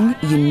to bring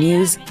you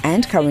news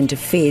and current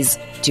affairs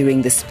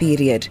during this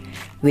period,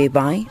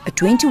 whereby a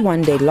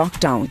 21-day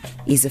lockdown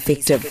is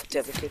effective.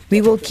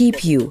 We will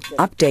keep you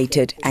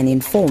updated and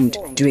informed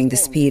during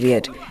this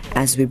period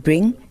as we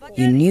bring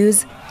you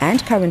news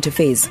and current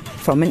affairs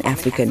from an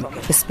African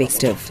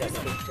perspective.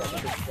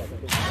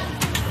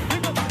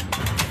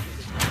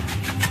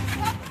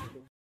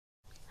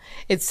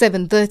 It's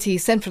 7:30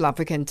 Central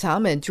African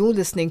Time and you're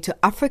listening to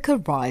Africa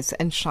Rise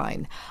and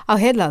Shine. Our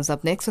headlines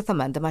up next with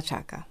Amanda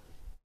Machaka.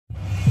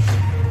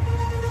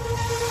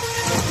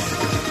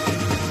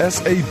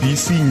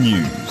 SABC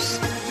News,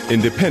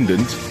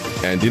 independent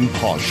and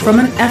impartial. From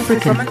an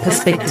African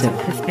perspective.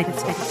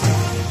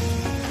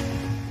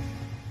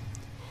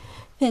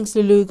 Thanks,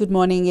 Lulu. Good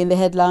morning. In the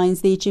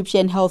headlines, the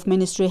Egyptian Health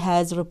Ministry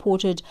has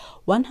reported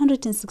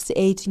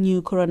 168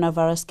 new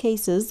coronavirus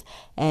cases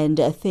and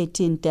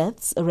 13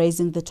 deaths,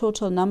 raising the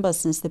total number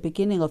since the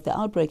beginning of the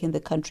outbreak in the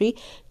country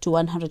to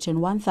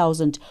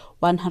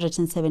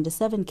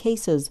 101,177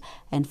 cases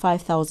and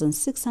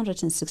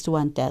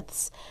 5,661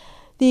 deaths.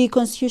 The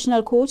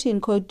Constitutional Court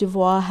in Cote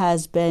d'Ivoire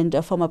has banned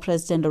former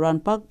President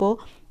Laurent Gbagbo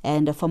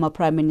and former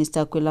Prime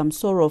Minister Guillaume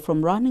Soro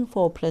from running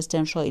for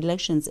presidential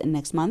elections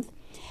next month.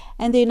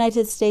 And the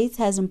United States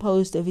has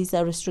imposed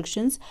visa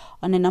restrictions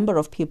on a number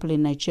of people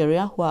in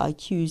Nigeria who are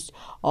accused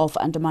of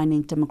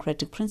undermining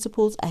democratic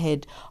principles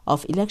ahead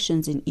of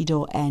elections in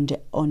Edo and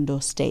Ondo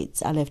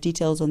states. I'll have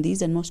details on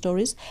these and more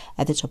stories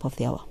at the top of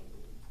the hour.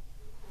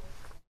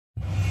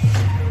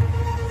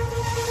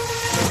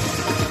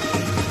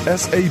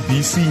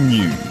 SABC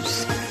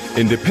News,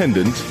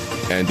 independent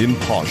and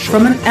impartial.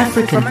 From an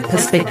African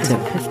perspective.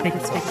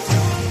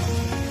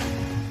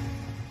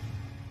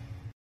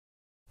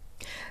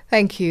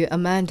 Thank you,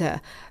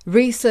 Amanda.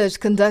 Research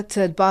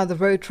conducted by the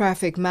Road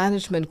Traffic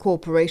Management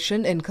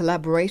Corporation in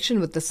collaboration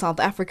with the South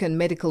African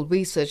Medical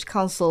Research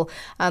Council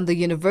and the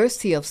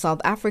University of South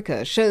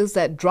Africa shows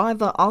that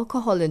driver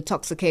alcohol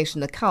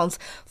intoxication accounts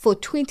for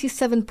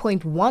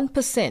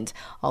 27.1%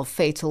 of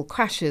fatal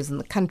crashes in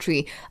the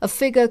country, a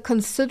figure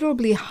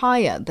considerably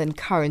higher than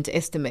current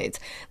estimates.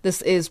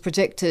 This is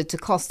projected to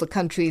cost the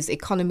country's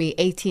economy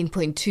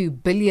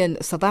 18.2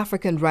 billion South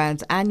African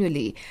rands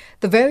annually.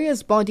 The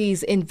various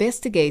bodies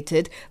investigated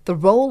the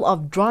role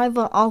of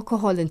driver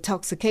alcohol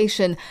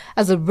intoxication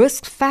as a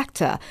risk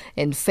factor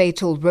in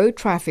fatal road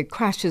traffic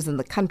crashes in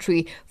the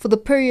country for the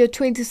period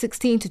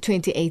 2016 to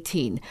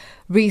 2018.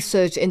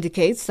 Research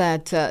indicates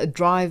that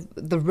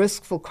the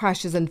risk for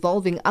crashes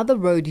involving other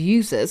road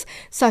users,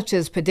 such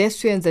as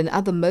pedestrians and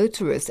other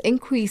motorists,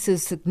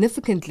 increases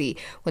significantly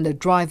when a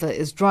driver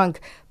is drunk.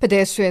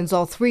 Pedestrians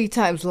are 3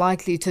 times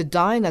likely to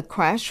die in a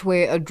crash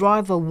where a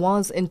driver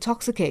was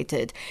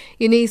intoxicated.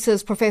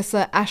 UNISA's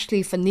Professor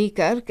Ashley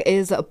Fanikar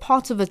is a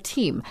part of a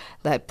team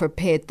that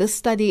prepared this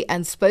study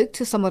and spoke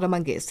to Samora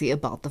Mangesi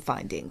about the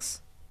findings.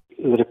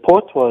 The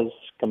report was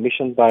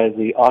commissioned by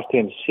the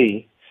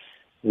RTMC,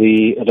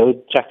 the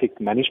Road Traffic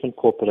Management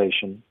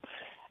Corporation,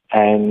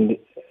 and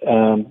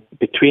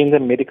between the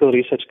Medical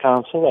Research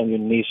Council and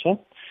UNISA,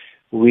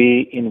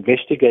 we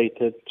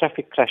investigated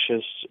traffic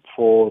crashes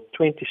for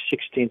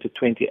 2016 to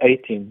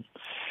 2018,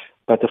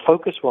 but the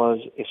focus was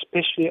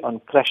especially on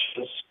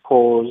crashes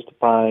caused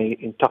by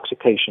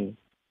intoxication.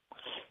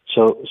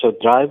 So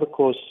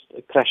driver-caused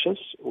crashes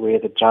where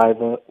the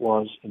driver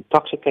was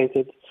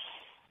intoxicated,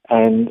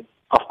 and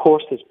of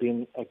course, there's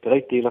been a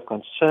great deal of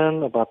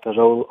concern about the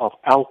role of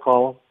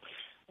alcohol.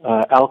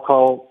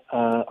 Alcohol,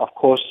 of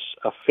course,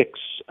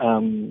 affects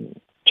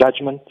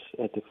judgment.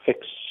 It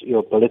affects your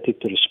ability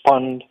to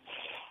respond.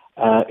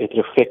 It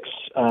affects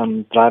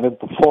driver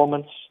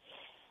performance.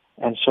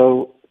 And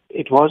so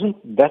it wasn't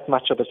that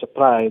much of a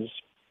surprise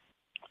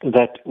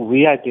that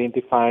we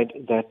identified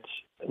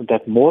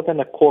that more than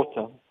a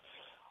quarter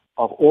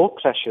of all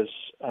crashes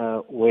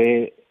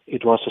where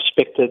it was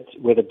suspected,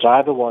 where the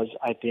driver was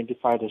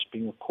identified as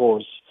being a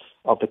cause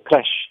of the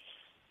crash,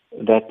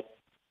 that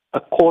a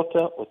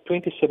quarter or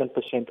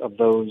 27% of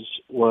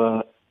those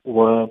were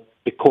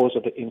because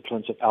of the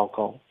influence of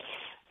alcohol.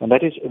 And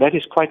that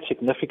is quite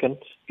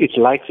significant. It's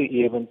likely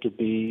even to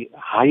be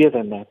higher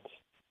than that.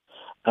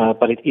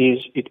 But it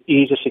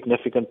is a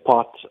significant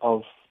part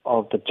of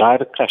the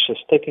driver crashes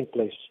taking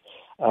place,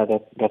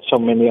 that so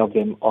many of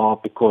them are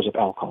because of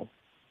alcohol.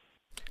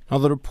 Now,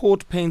 the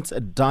report paints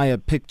a dire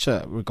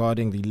picture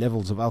regarding the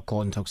levels of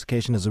alcohol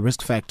intoxication as a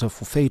risk factor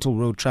for fatal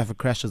road traffic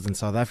crashes in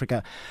South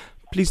Africa.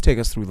 Please take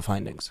us through the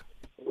findings.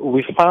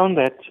 We found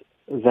that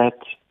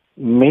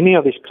many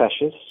of these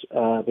crashes,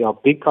 there are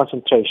big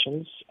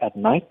concentrations at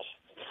night.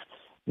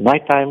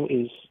 Nighttime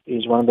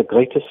is one of the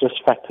greatest risk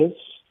factors,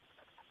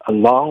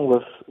 along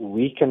with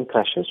weekend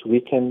crashes,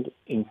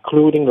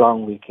 including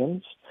long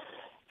weekends,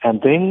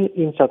 And then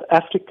in South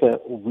Africa,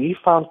 we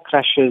found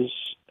crashes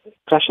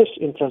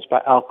influenced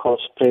by alcohol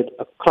spread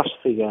across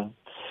the year.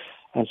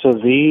 And so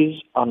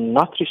these are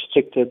not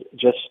restricted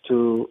just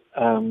to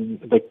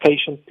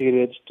vacation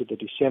periods, to the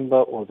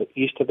December or the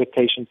Easter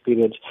vacation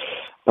periods,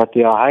 but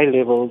there are high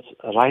levels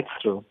right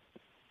through.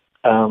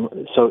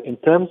 So in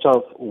terms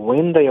of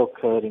when they are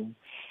occurring,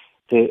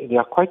 there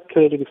are quite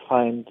clearly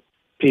defined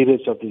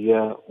periods of the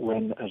year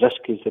when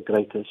risk is the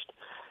greatest.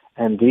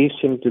 And these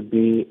seem to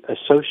be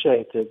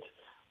associated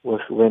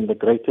with when the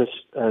greatest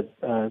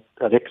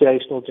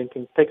recreational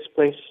drinking takes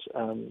place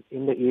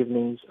in the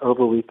evenings,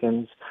 over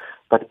weekends.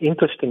 But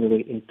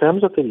interestingly, in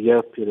terms of the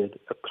year period,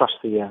 across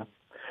the year,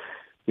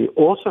 we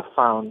also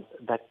found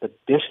that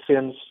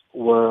pedestrians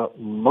were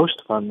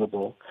most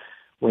vulnerable.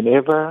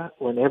 Whenever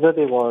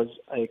there was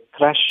a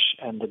crash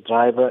and the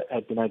driver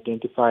had been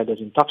identified as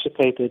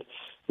intoxicated,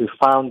 we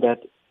found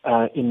that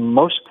in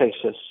most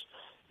cases,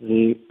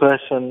 the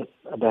person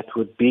that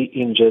would be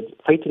injured,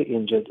 fatally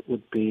injured,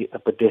 would be a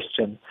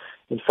pedestrian.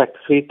 In fact,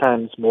 3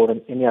 times more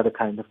than any other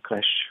kind of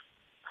crash.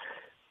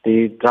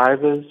 The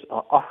drivers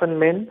are often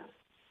men,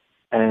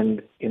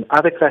 and in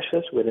other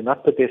crashes where they're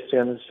not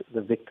pedestrians,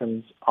 the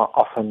victims are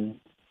often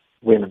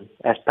women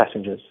as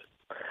passengers.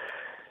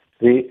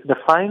 The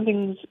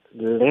findings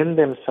lend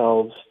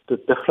themselves to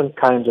different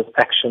kinds of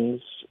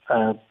actions,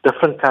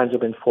 different kinds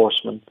of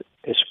enforcement,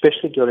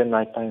 especially during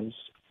night times,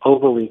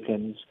 over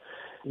weekends,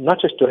 not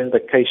just during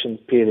vacation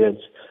periods,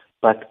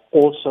 but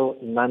also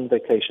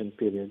non-vacation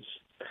periods.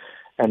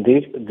 And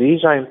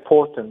these are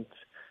important.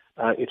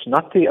 It's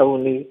not the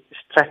only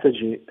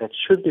strategy that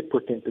should be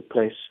put into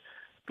place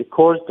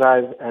because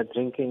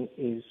drinking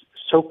is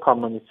so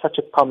common. It's such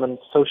a common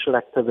social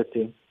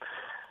activity.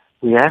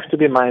 We have to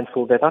be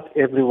mindful that not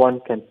everyone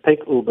can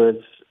take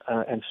Ubers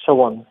and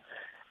so on.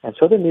 And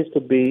so there needs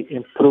to be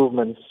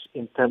improvements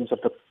in terms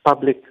of the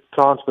public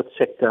transport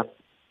sector,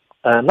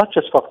 not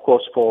just, of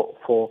course, for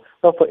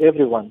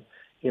everyone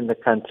in the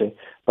country,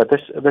 but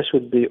this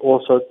would be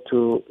also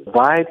to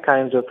provide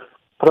kinds of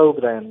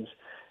programs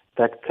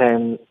that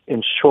can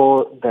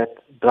ensure that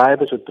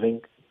drivers who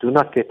drink do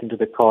not get into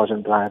the cars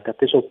and drive, that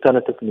there's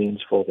alternative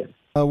means for them.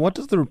 What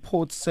does the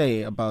report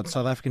say about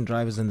South African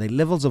drivers and their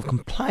levels of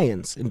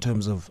compliance in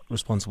terms of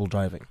responsible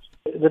driving?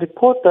 The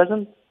report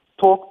doesn't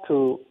talk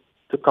to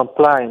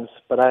compliance,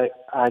 but I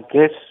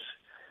guess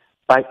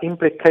by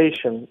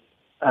implication,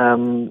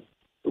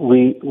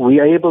 we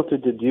are able to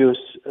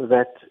deduce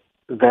that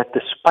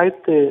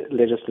despite the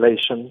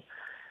legislation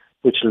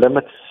which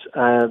limits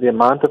the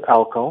amount of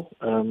alcohol,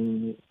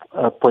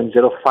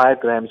 0.05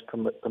 grams per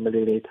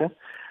milliliter,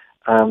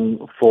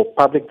 for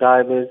public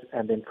drivers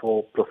and then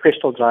for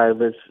professional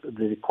drivers,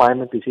 the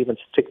requirement is even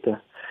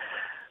stricter.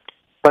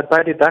 But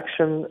by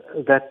deduction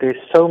that there's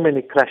so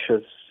many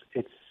crashes,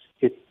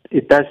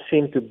 it does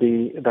seem to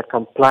be that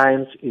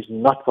compliance is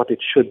not what it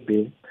should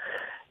be.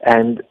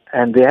 And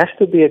there has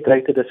to be a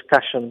greater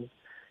discussion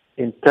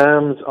in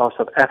terms of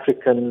South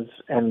Africans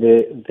and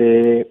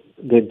their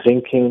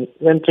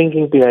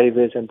drinking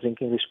behaviors and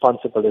drinking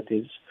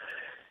responsibilities.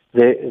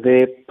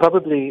 There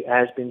probably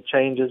has been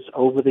changes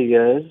over the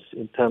years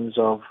in terms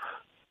of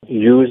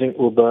using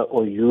Uber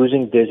or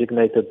using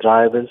designated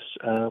drivers,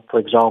 for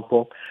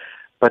example.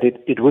 But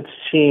it would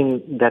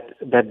seem that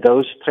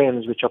those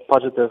trends, which are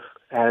positive,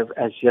 have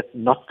as yet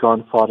not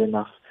gone far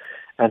enough.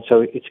 And so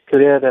it's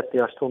clear that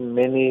there are still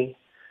many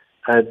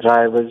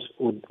drivers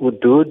who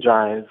do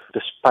drive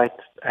despite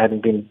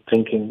having been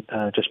drinking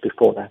just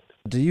before that.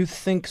 Do you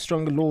think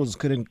stronger laws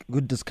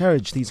could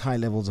discourage these high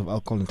levels of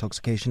alcohol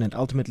intoxication and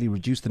ultimately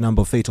reduce the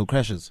number of fatal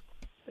crashes?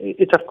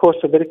 It's of course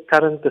a very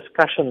current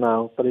discussion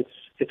now, but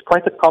it's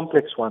quite a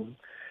complex one.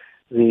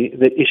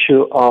 The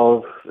issue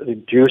of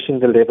reducing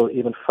the level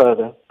even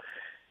further,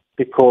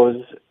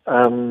 because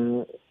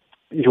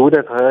you would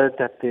have heard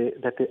that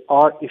there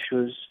are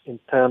issues in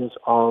terms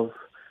of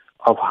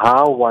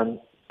how one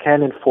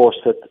can enforce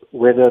it,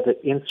 whether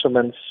the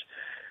instruments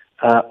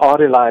are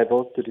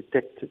reliable to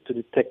detect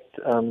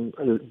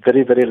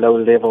very, very low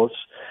levels.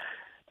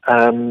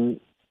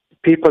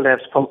 People have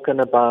spoken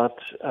about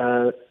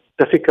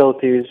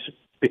difficulties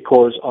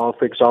because of,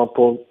 for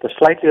example, the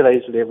slightly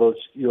raised levels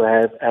you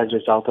have as a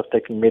result of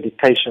taking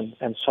medication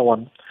and so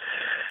on.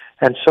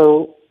 And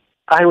so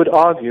I would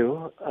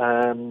argue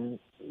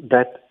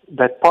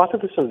that part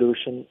of the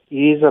solution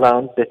is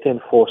around better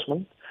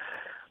enforcement,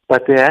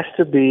 but there has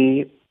to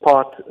be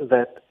part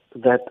that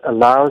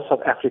allows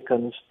South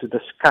Africans to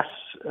discuss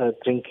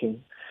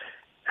drinking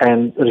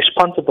and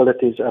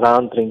responsibilities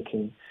around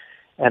drinking.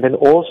 And then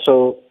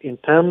also in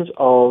terms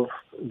of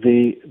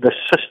the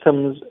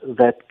systems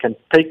that can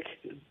take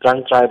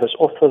drunk drivers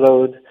off the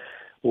road,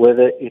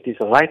 whether it is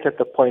right at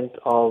the point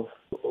of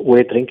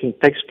where drinking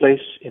takes place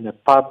in a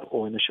pub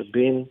or in a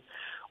shebeen,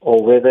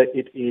 or whether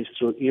it is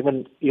through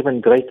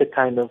even greater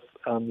kind of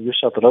use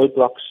of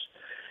roadblocks.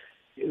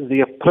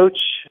 The approach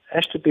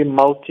has to be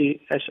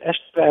has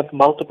to have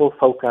multiple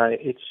foci.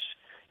 It's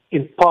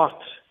in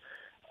part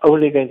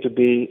only going to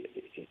be,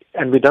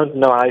 and we don't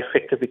know how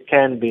effective it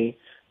can be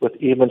with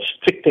even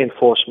stricter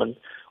enforcement,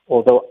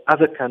 although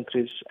other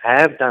countries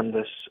have done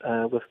this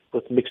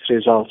with mixed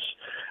results.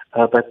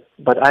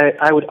 But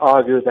I would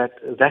argue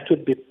that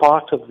would be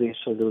part of the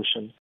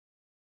solution.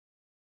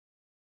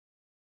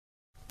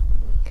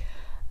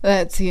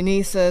 That's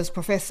UNISA's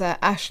Professor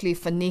Ashley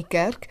van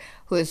Niekerk,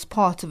 who is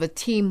part of a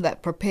team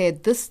that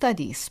prepared this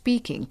study,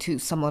 speaking to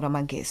Samora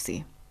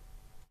Mangesi.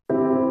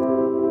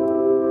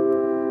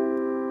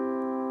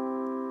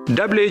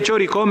 WHO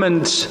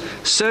recommends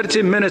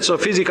 30 minutes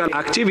of physical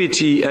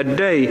activity a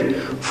day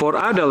for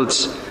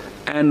adults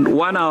and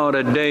 1 hour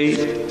a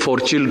day for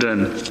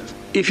children.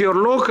 If your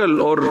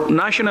local or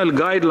national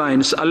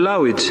guidelines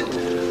allow it,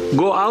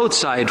 go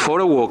outside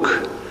for a walk,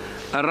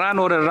 a run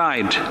or a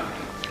ride,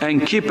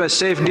 and keep a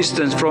safe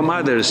distance from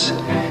others.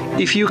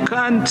 If you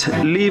can't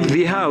leave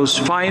the house,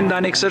 find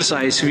an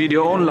exercise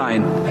video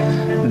online,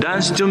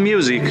 dance to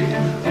music,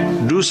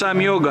 do some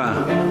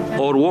yoga,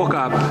 or walk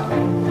up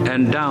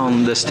and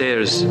down the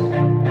stairs.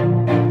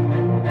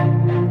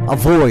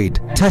 Avoid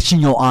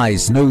touching your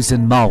eyes, nose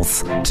and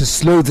mouth to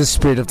slow the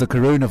spread of the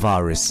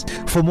coronavirus.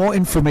 For more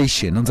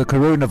information on the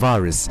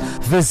coronavirus,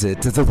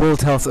 visit the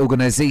World Health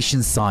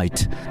Organization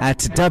site at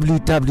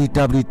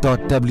www.who.int.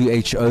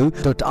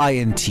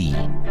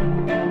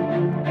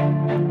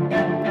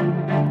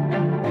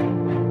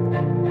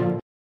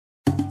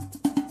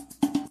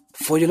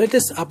 For your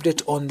latest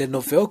update on the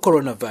novel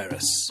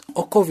coronavirus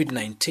or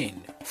COVID-19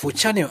 for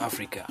Channel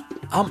Africa,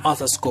 I'm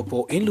Arthur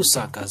Scopo in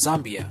Lusaka,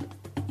 Zambia.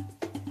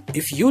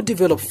 If you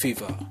develop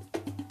fever,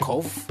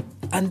 cough,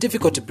 and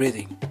difficulty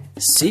breathing,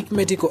 seek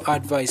medical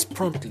advice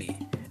promptly,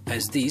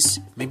 as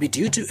this may be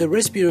due to a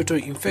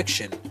respiratory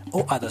infection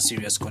or other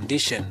serious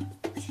condition.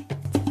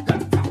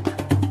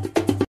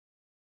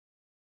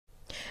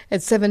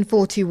 It's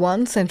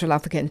 7:41 Central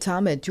African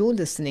time, and you're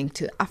listening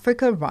to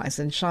Africa Rise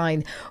and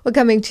Shine. We're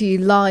coming to you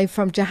live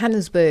from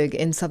Johannesburg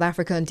in South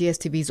Africa on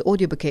DSTV's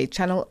audio bouquet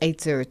channel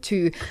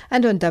 802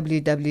 and on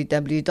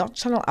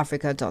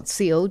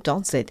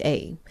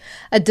www.channelafrica.co.za.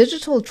 A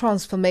digital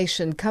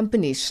transformation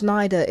company,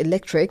 Schneider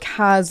Electric,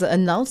 has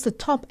announced the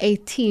top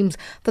 8 teams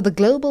for the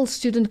global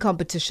student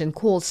competition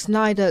called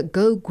Schneider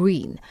Go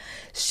Green.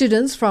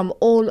 Students from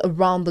all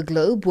around the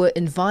globe were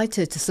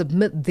invited to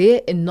submit their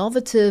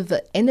innovative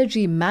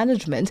energy management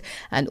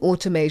and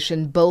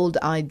automation bold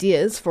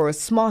ideas for a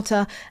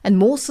smarter and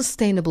more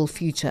sustainable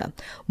future.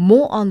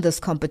 More on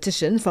this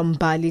competition from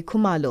Bailey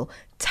Kumalo,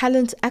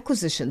 talent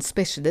acquisition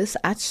specialist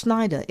at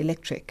Schneider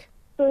Electric.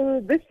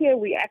 So this year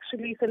we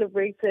actually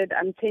celebrated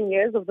 10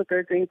 years of the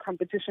Go Green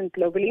competition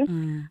globally.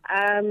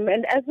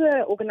 And as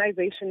an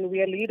organization, we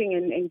are leading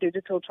in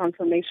digital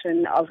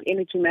transformation of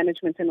energy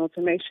management and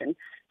automation.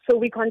 So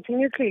we're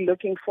continuously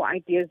looking for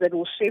ideas that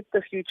will shape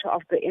the future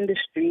of the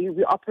industry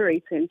we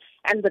operate in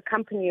and the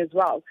company as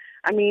well.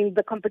 I mean,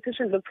 the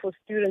competition looked for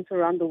students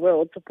around the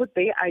world to put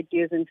their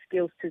ideas and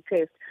skills to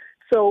test.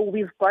 So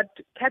we've got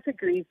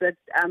categories that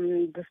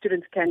the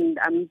students can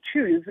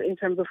choose in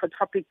terms of a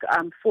topic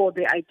for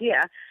their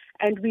idea,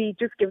 and we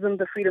just give them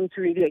the freedom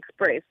to really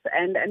express.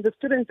 And the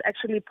students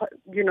actually,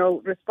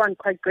 respond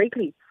quite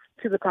greatly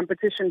to the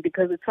competition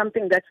because it's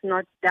something that's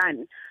not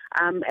done.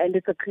 And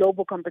it's a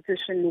global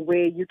competition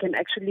where you can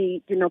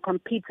actually,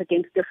 compete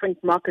against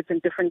different markets in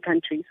different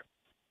countries.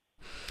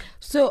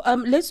 So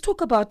let's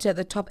talk about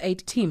the top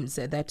 8 teams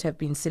that have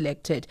been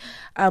selected.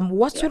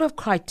 What sort of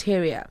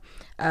criteria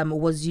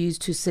was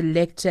used to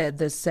select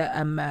this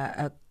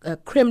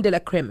creme de la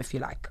creme, if you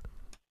like?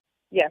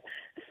 Yeah.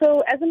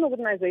 So as an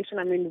organization,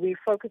 we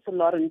focus a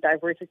lot on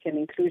diversity and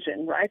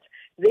inclusion, right?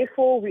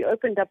 Therefore, we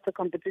opened up the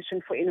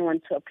competition for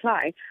anyone to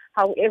apply.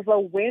 However,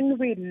 when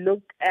we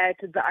looked at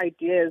the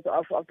ideas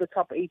of the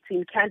top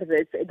 18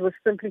 candidates, it was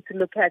simply to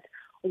look at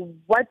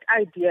what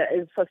idea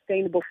is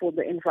sustainable for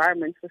the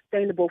environment,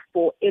 sustainable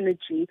for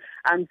energy,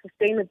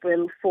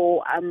 sustainable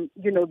for,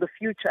 the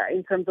future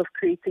in terms of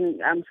creating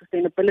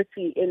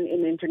sustainability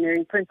in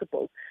engineering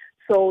principles.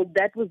 So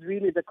that was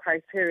really the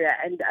criteria.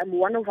 And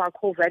one of our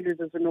core values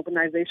as an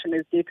organization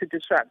is dare to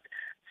disrupt.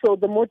 So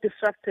the more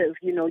disruptive,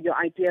 your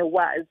idea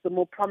was, the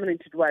more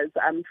prominent it was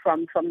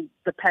from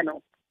the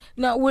panel.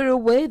 Now, we're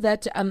aware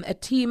that a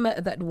team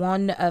that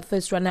won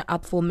first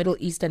runner-up for Middle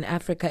East and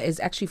Africa is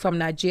actually from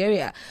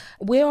Nigeria.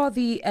 Where are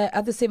the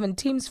other 7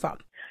 teams from?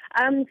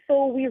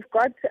 So we've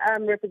got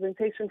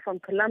representation from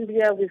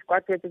Colombia, we've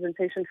got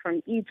representation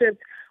from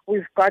Egypt,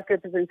 we've got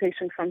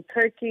representation from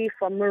Turkey,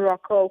 from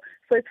Morocco.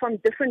 So it's from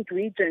different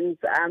regions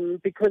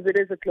because it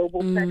is a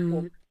global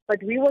platform.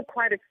 But we were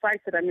quite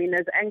excited.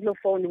 As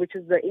Anglophone, which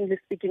is the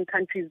English-speaking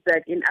countries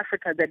that in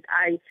Africa that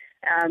I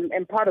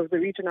am part of, the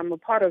region I'm a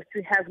part of,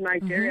 to have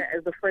Nigeria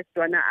as the first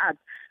runner-up.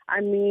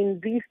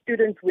 These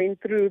students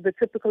went through the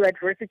typical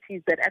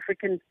adversities that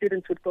African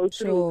students would go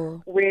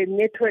through, where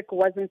network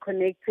wasn't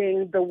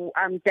connecting.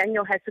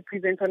 Daniel had to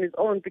present on his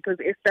own because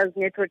Esther's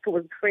network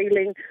was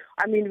failing.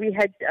 We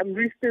had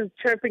roosters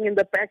chirping in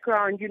the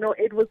background.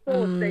 It was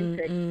so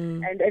authentic.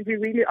 And we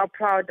really are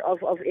proud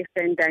of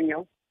Esther and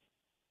Daniel.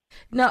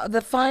 Now,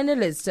 the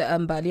finalists,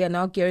 Bali, are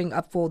now gearing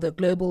up for the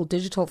Global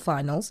Digital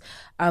Finals.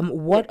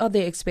 What are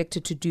they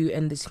expected to do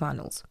in these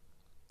finals?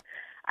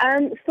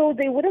 So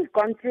they would have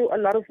gone through a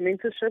lot of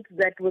mentorship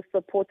that was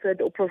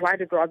supported or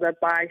provided rather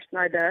by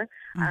Schneider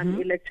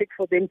Electric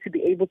for them to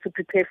be able to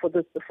prepare for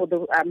the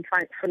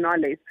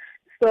finales.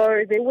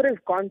 So they would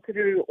have gone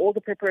through all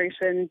the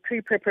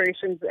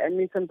pre-preparations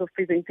in terms of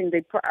presenting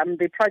their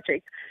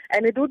project.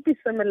 And it would be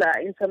similar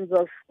in terms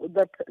of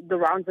the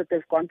rounds that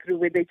they've gone through,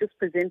 where they just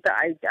present the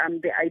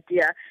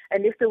idea.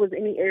 And if there was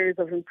any areas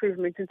of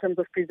improvement in terms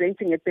of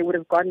presenting it, they would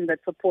have gotten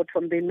that support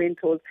from their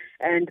mentors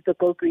and the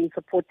Go Green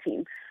support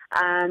team.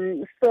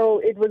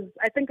 So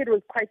I think it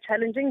was quite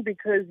challenging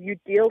because you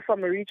deal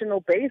from a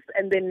regional base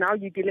and then now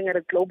you're dealing at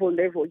a global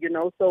level,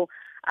 So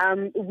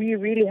we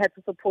really had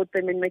to support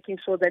them in making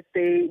sure that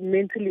they're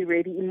mentally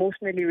ready,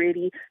 emotionally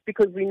ready,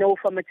 because we know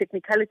from a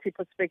technicality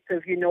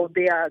perspective,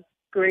 they are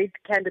great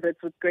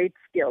candidates with great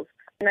skills.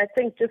 And I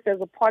think just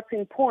as a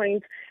parting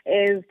point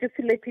is just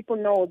to let people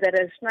know that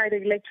as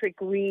Schneider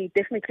Electric, we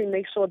definitely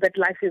make sure that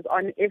life is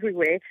on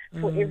everywhere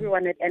for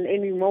everyone at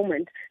any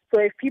moment. So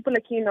if people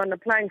are keen on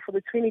applying for the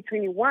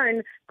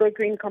 2021 Go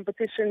Green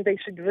competition, they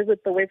should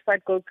visit the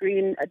website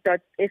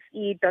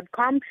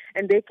gogreen.se.com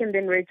and they can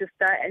then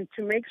register, and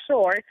to make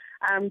sure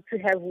to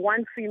have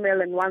one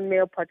female and one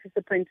male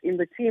participant in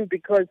the team,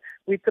 because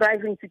we're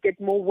thriving to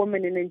get more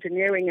women in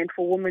engineering and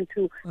for women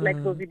to, like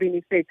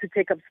Zozibini said, to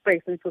take up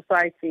space in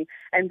society.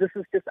 And this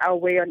is just our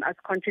way on us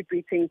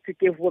contributing to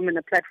give women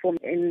a platform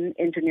in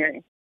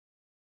engineering.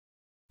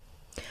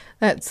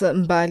 That's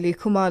Mbali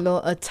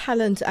Kumalo, a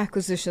talent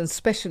acquisition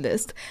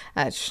specialist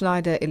at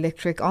Schneider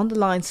Electric, on the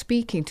line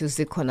speaking to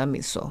Zikona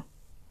Miso.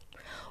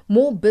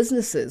 More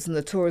businesses in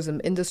the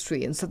tourism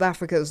industry in South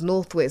Africa's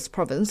Northwest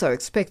Province are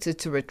expected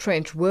to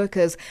retrench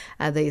workers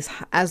as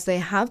they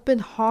have been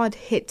hard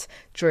hit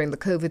during the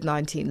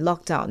COVID-19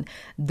 lockdown.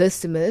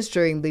 This emerged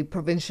during the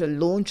provincial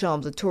launch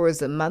of the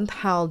Tourism Month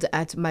held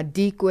at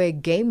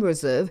Madikwe Game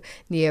Reserve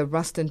near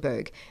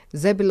Rustenburg.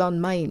 Zebulon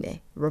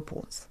Maine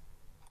reports.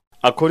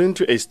 According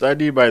to a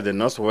study by the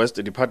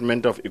Northwest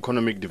Department of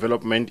Economic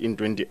Development in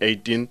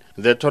 2018,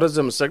 the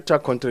tourism sector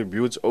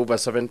contributes over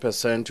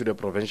 7% to the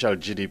provincial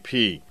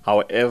GDP.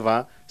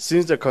 However,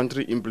 since the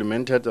country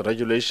implemented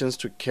regulations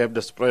to curb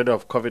the spread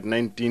of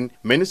COVID-19,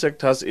 many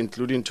sectors,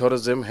 including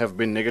tourism, have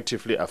been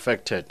negatively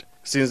affected.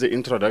 Since the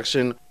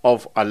introduction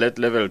of Alert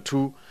Level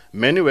 2,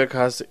 many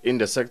workers in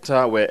the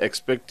sector were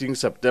expecting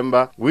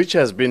September, which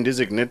has been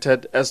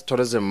designated as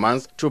Tourism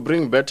Month, to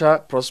bring better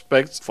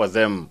prospects for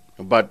them.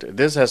 But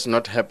this has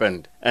not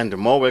happened, and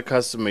more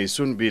workers may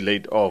soon be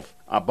laid off.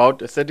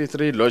 About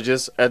 33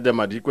 lodges at the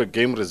Madikwe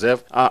Game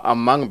Reserve are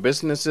among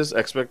businesses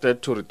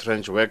expected to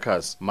retrench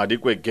workers.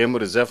 Madikwe Game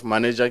Reserve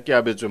manager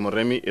Kiabetswe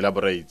Moremi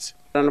elaborates.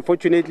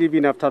 Unfortunately,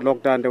 even after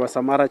lockdown, there were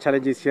some other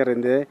challenges here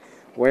and there,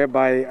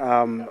 whereby,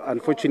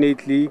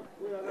 unfortunately,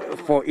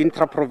 for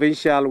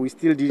intra-provincial, we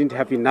still didn't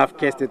have enough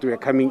guests that were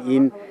coming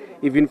in.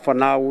 Even for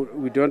now,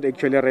 we don't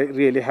actually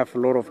really have a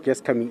lot of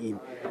guests coming in.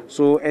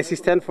 So as it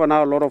stands for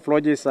now, a lot of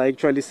lodges are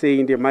actually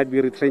saying they might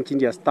be retrenching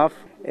their staff.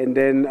 And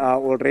then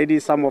already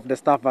some of the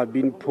staff have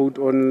been put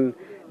on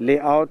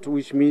layout,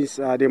 which means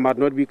they might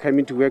not be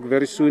coming to work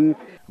very soon.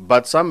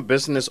 But some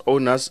business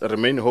owners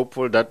remain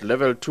hopeful that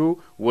Level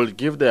 2 will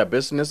give their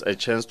business a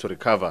chance to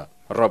recover.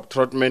 Rob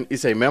Trotman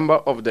is a member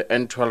of the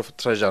N12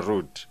 Treasure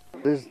Route.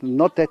 There's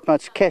not that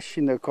much cash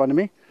in the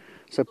economy,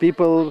 so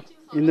people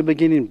in the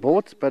beginning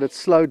bought, but it's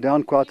slowed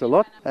down quite a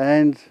lot,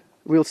 and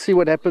we'll see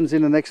what happens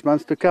in the next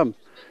months to come.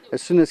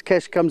 As soon as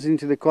cash comes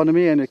into the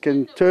economy and it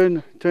can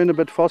turn a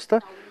bit faster,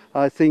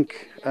 I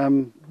think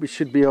we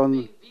should be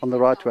on the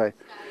right way.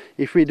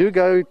 If we do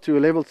go to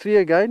Level 3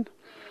 again,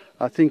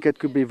 I think it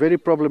could be very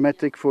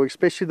problematic for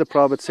especially the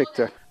private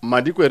sector.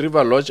 Madikwe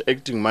River Lodge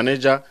acting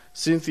manager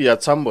Cynthia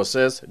Tsambo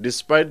says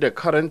despite the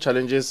current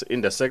challenges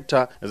in the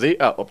sector, they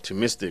are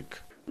optimistic.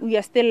 We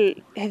are still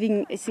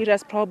having a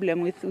serious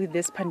problem with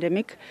this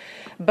pandemic,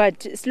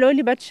 but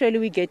slowly but surely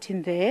we get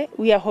in there.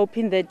 We are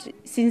hoping that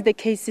since the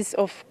cases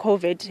of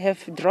COVID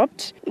have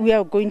dropped, we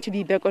are going to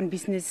be back on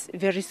business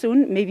very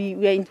soon. Maybe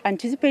we are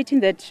anticipating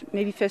that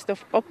maybe 1st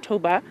of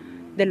October,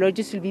 the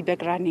lodges will be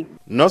back running.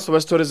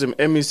 Northwest Tourism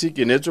MEC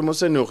Kinetsu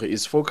Mosenoghi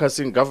is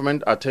focusing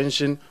government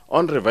attention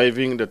on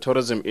reviving the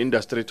tourism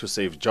industry to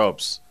save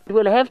jobs.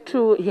 We'll have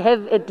to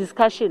have a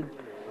discussion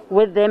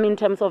with them in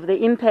terms of the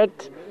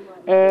impact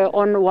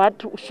on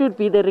what should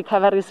be the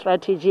recovery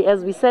strategy.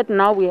 As we said,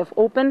 now we have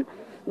opened,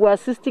 we're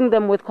assisting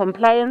them with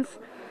compliance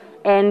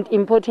and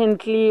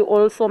importantly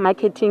also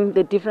marketing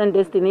the different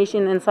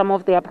destinations and some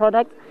of their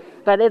products.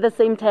 But at the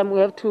same time, we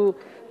have to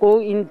go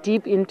in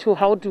deep into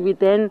how do we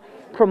then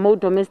promote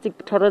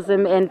domestic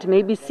tourism and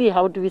maybe see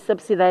how do we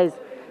subsidize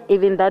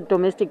even that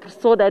domestic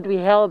so that we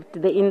help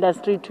the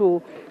industry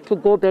to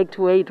go back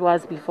to where it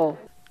was before.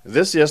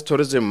 This year's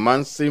Tourism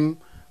Month theme,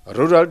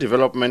 Rural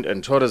Development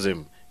and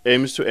Tourism,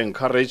 aims to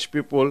encourage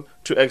people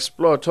to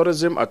explore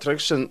tourism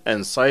attractions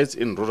and sites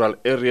in rural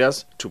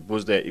areas to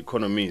boost their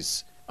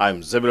economies.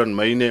 I'm Zebulon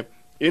Maine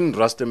in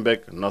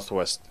Rustenburg,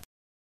 Northwest.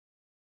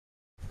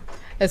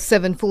 It's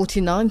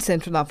 7:49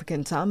 Central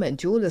African Time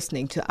and you're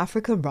listening to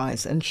Africa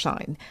Rise and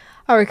Shine.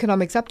 Our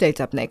economics update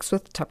up next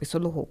with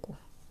Thabiso Lohoko.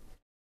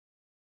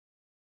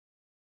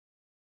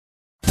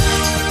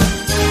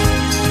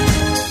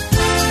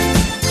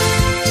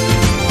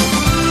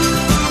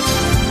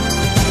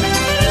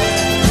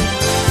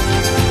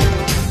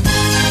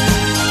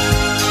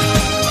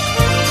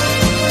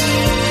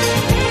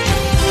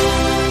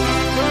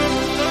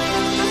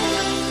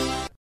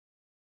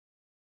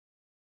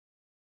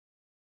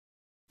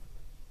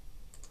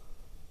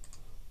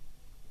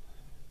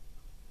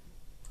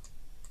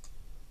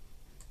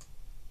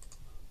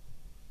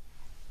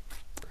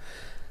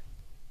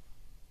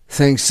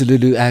 Thanks,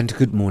 Lulu, and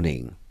good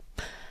morning.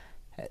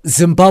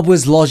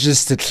 Zimbabwe's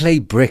largest clay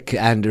brick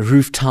and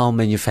roof tile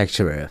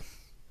manufacturer,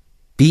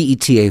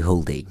 BETA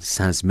Holdings,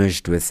 has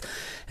merged with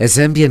a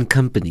Zambian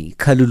company,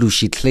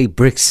 Kalulushi Clay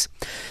Bricks.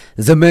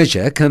 The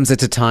merger comes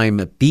at a time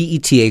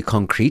BETA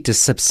Concrete, a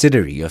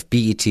subsidiary of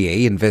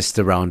BETA, invests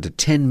around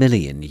 $10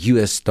 million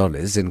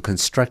in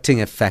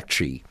constructing a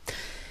factory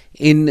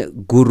in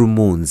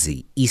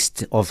Gurumonzi,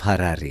 east of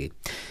Harare.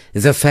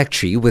 The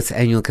factory, with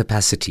annual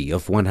capacity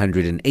of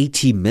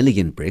 180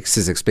 million bricks,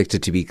 is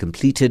expected to be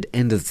completed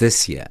end of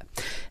this year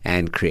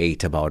and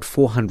create about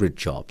 400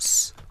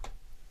 jobs.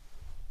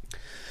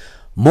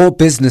 More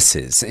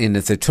businesses in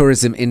the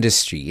tourism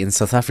industry in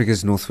South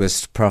Africa's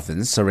Northwest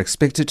Province are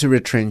expected to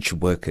retrench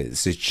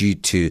workers due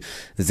to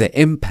the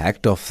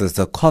impact of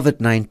the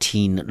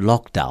COVID-19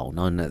 lockdown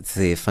on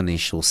their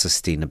financial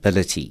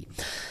sustainability.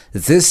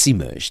 This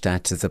emerged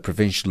at the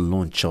provincial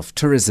launch of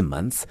Tourism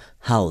Month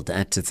held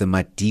at the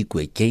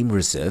Madikwe Game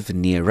Reserve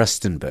near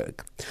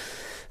Rustenburg.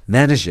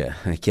 Manager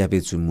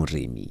Kyabetsu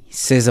Muremi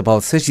says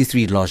about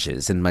 33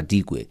 lodges in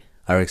Madikwe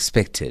are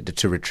expected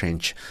to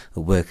retrench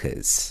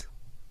workers.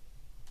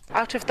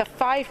 Out of the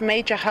 5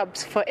 major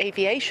hubs for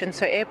aviation,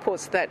 so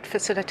airports that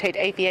facilitate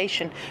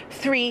aviation,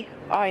 3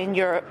 are in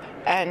Europe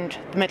and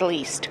the Middle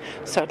East,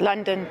 so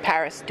London,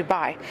 Paris,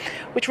 Dubai,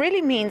 which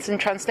really means in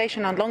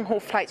translation on long-haul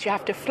flights you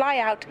have to fly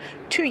out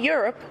to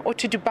Europe or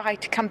to Dubai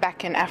to come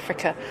back in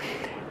Africa.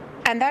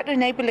 And that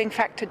enabling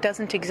factor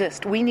doesn't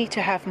exist. We need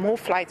to have more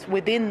flights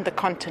within the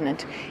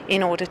continent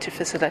in order to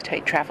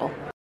facilitate travel.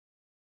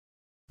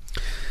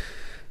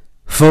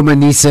 Former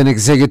Nissan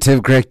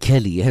executive Greg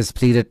Kelly has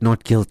pleaded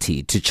not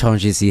guilty to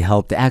charges he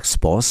helped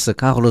ex-boss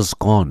Carlos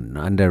Ghosn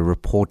under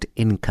report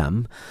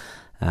income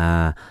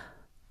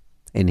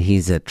in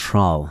his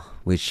trial,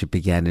 which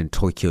began in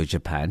Tokyo,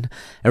 Japan.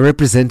 A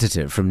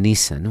representative from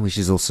Nissan, which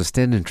is also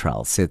standing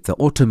trial, said the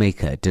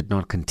automaker did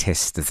not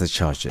contest the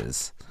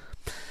charges.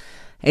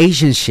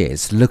 Asian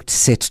shares looked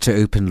set to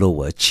open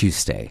lower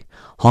Tuesday.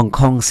 Hong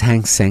Kong's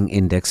Hang Seng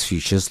Index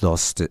futures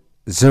lost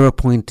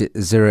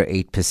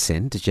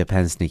 0.08%.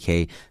 Japan's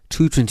Nikkei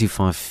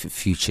 225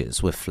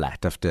 futures were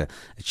flat after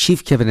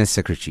Chief Cabinet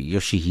Secretary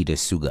Yoshihide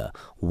Suga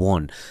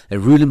won a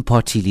ruling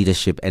party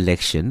leadership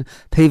election,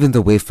 paving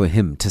the way for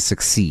him to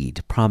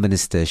succeed Prime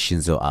Minister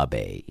Shinzo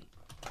Abe.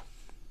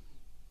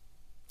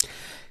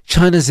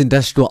 China's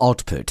industrial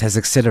output has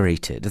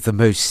accelerated the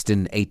most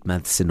in 8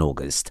 months in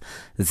August.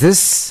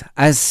 This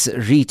as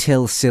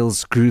retail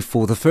sales grew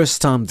for the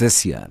first time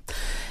this year.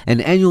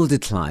 An annual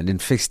decline in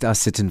fixed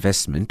asset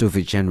investment over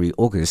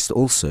January-August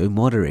also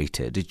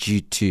moderated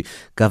due to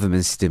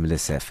government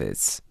stimulus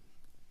efforts.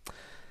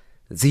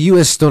 The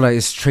US dollar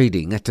is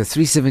trading at a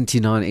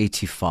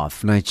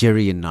 379.85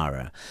 Nigerian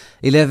naira,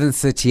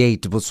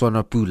 11.38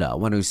 Botswana pula,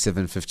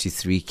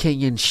 107.53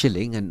 Kenyan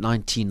shilling, and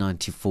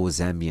 19.94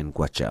 Zambian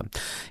kwacha.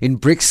 In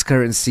BRICS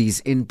currencies,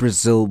 in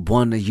Brazil,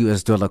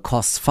 $1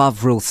 costs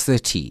 5 rubles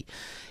 30.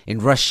 In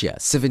Russia,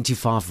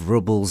 75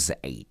 rubles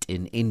 8.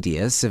 In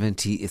India,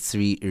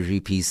 73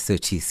 rupees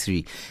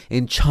 33.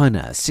 In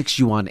China, 6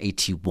 yuan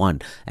 81.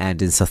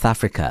 And in South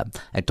Africa,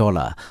 a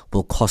dollar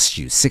will cost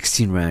you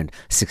 16 rand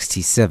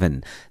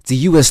 67. The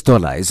US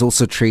dollar is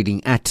also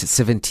trading at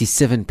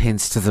 77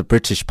 pence to the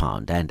British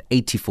pound and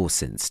 84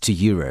 cents to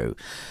euro.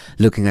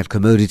 Looking at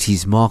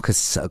commodities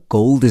markets,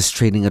 gold is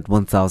trading at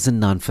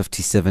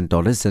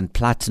 $1,957 and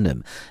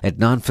platinum at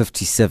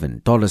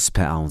 $957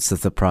 per ounce.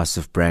 The price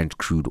of Brent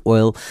crude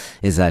oil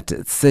is at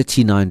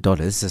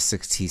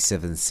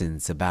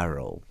 $39.67 a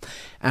barrel.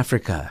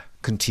 Africa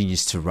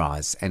continues to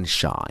rise and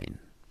shine.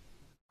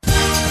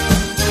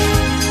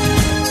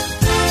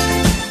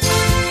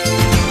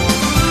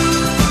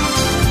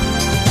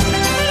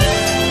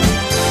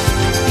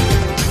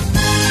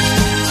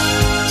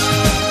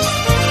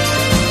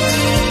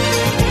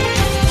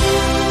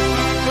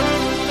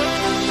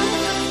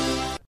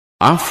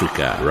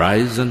 Africa,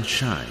 rise and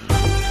shine.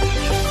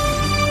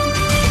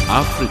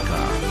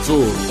 Africa,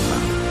 zorka.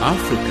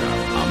 Africa,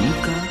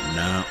 amka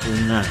na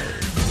ung'are.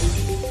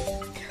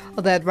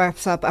 Well, that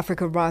wraps up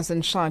Africa Rise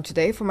and Shine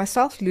today. For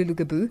myself, Lulu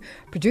Gabu,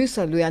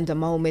 producer Luyanda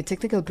Maume,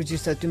 technical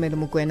producer Dumelo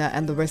Mugwena,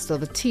 and the rest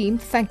of the team,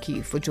 thank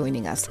you for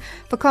joining us.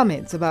 For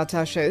comments about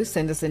our show,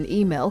 send us an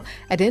email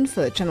at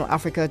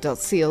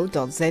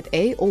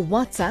info@channelafrica.co.za or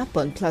WhatsApp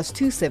on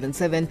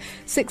 +277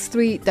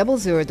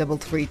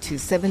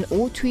 63003327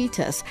 or tweet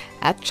us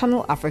at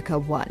Channel Africa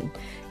 1.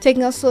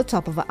 Taking us to the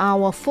top of the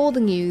hour for the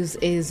news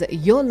is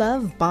Your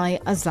Love by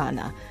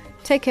Azana.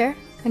 Take care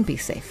and be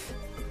safe.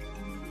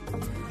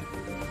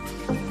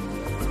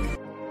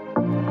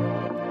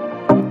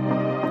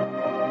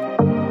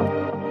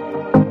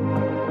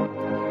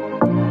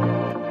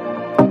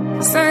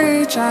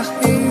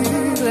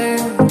 Sejahile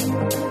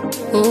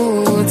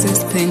uthi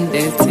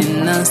siphinde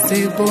thina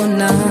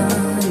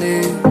sibonane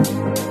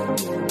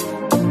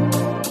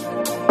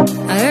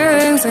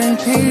ayenze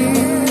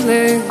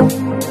ngiphile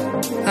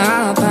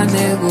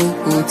ngaphandle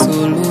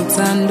kokuthola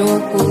uthando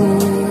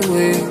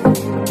kuwe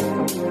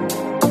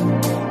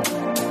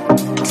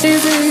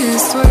Hliziyo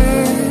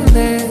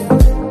iswele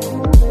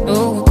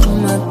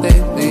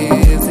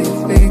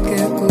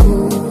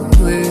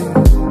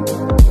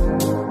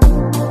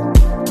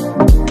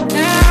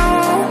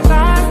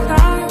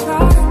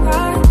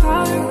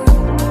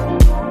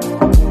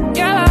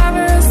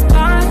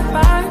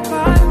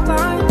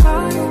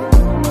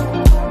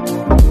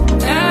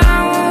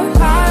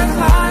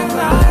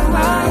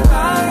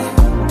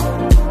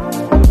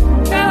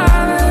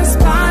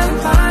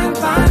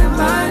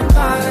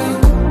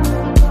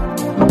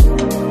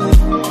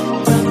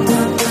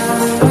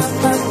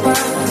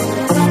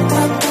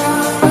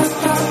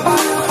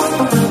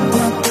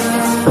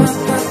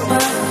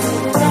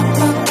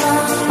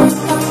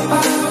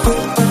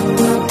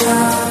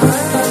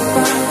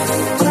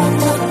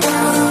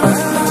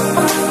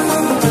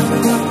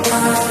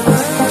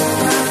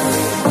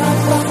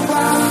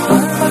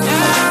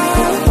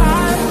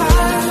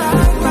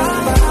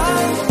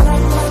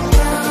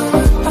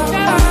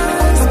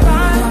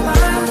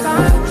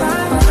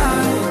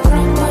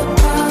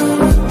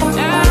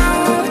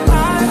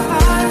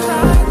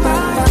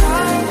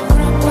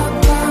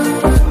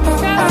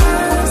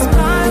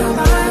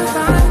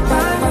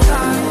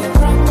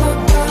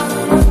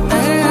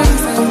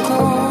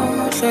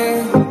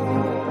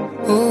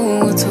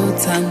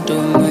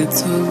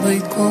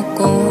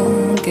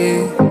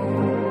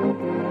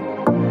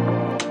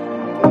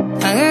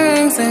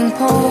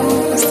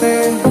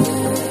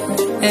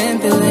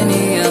empilweni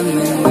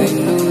yami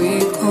wena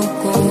uyikho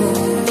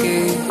konke.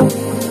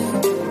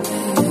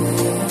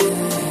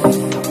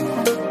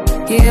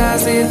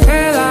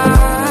 Ngiyaziphela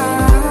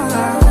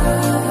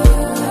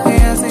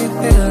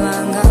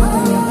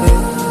ngawe,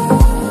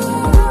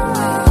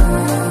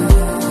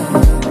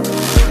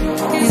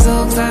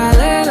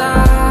 ngizokuzalela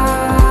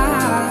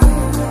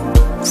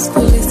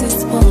sikhulise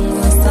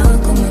isibongo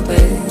sakho my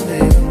baby.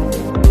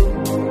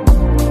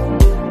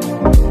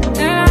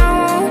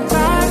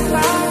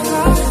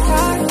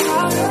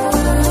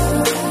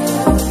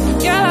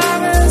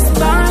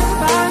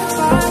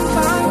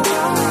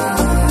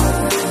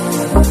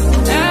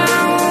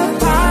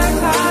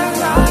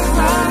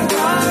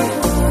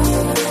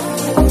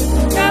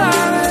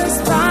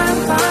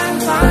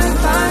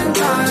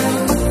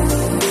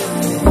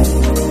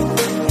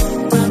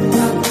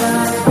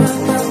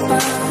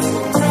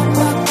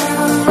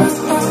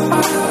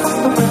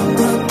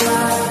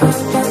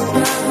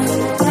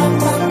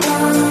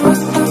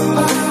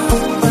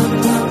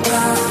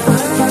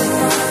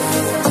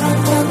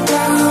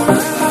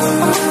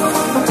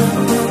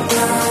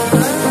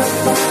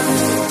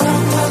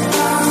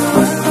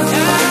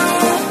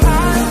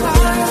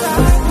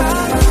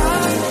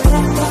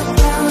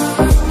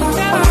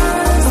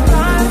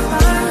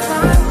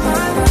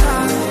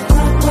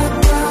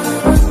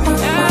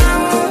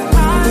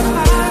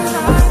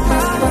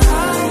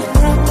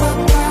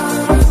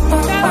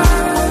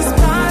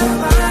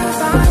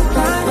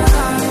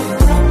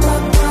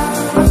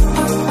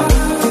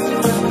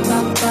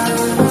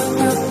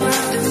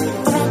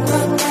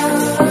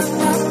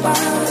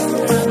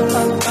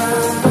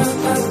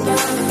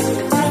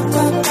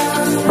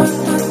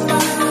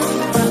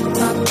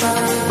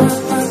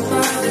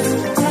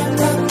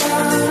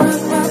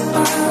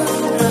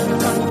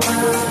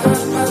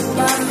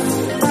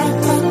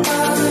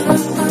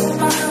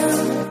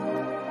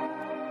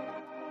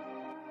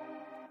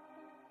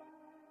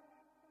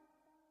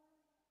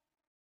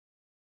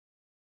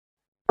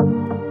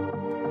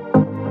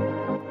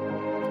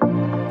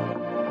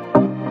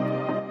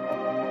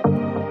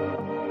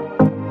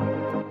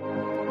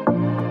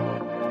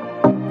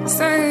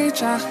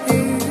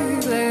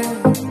 Sejahile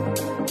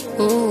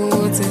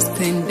uthi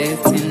siphinde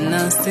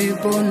thina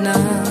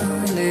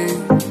sibonane,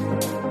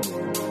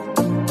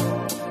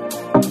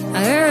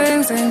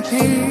 angeke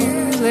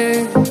ngiphile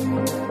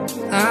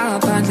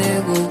ngaphandle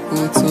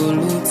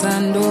kokuthola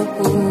uthando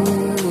kuwe.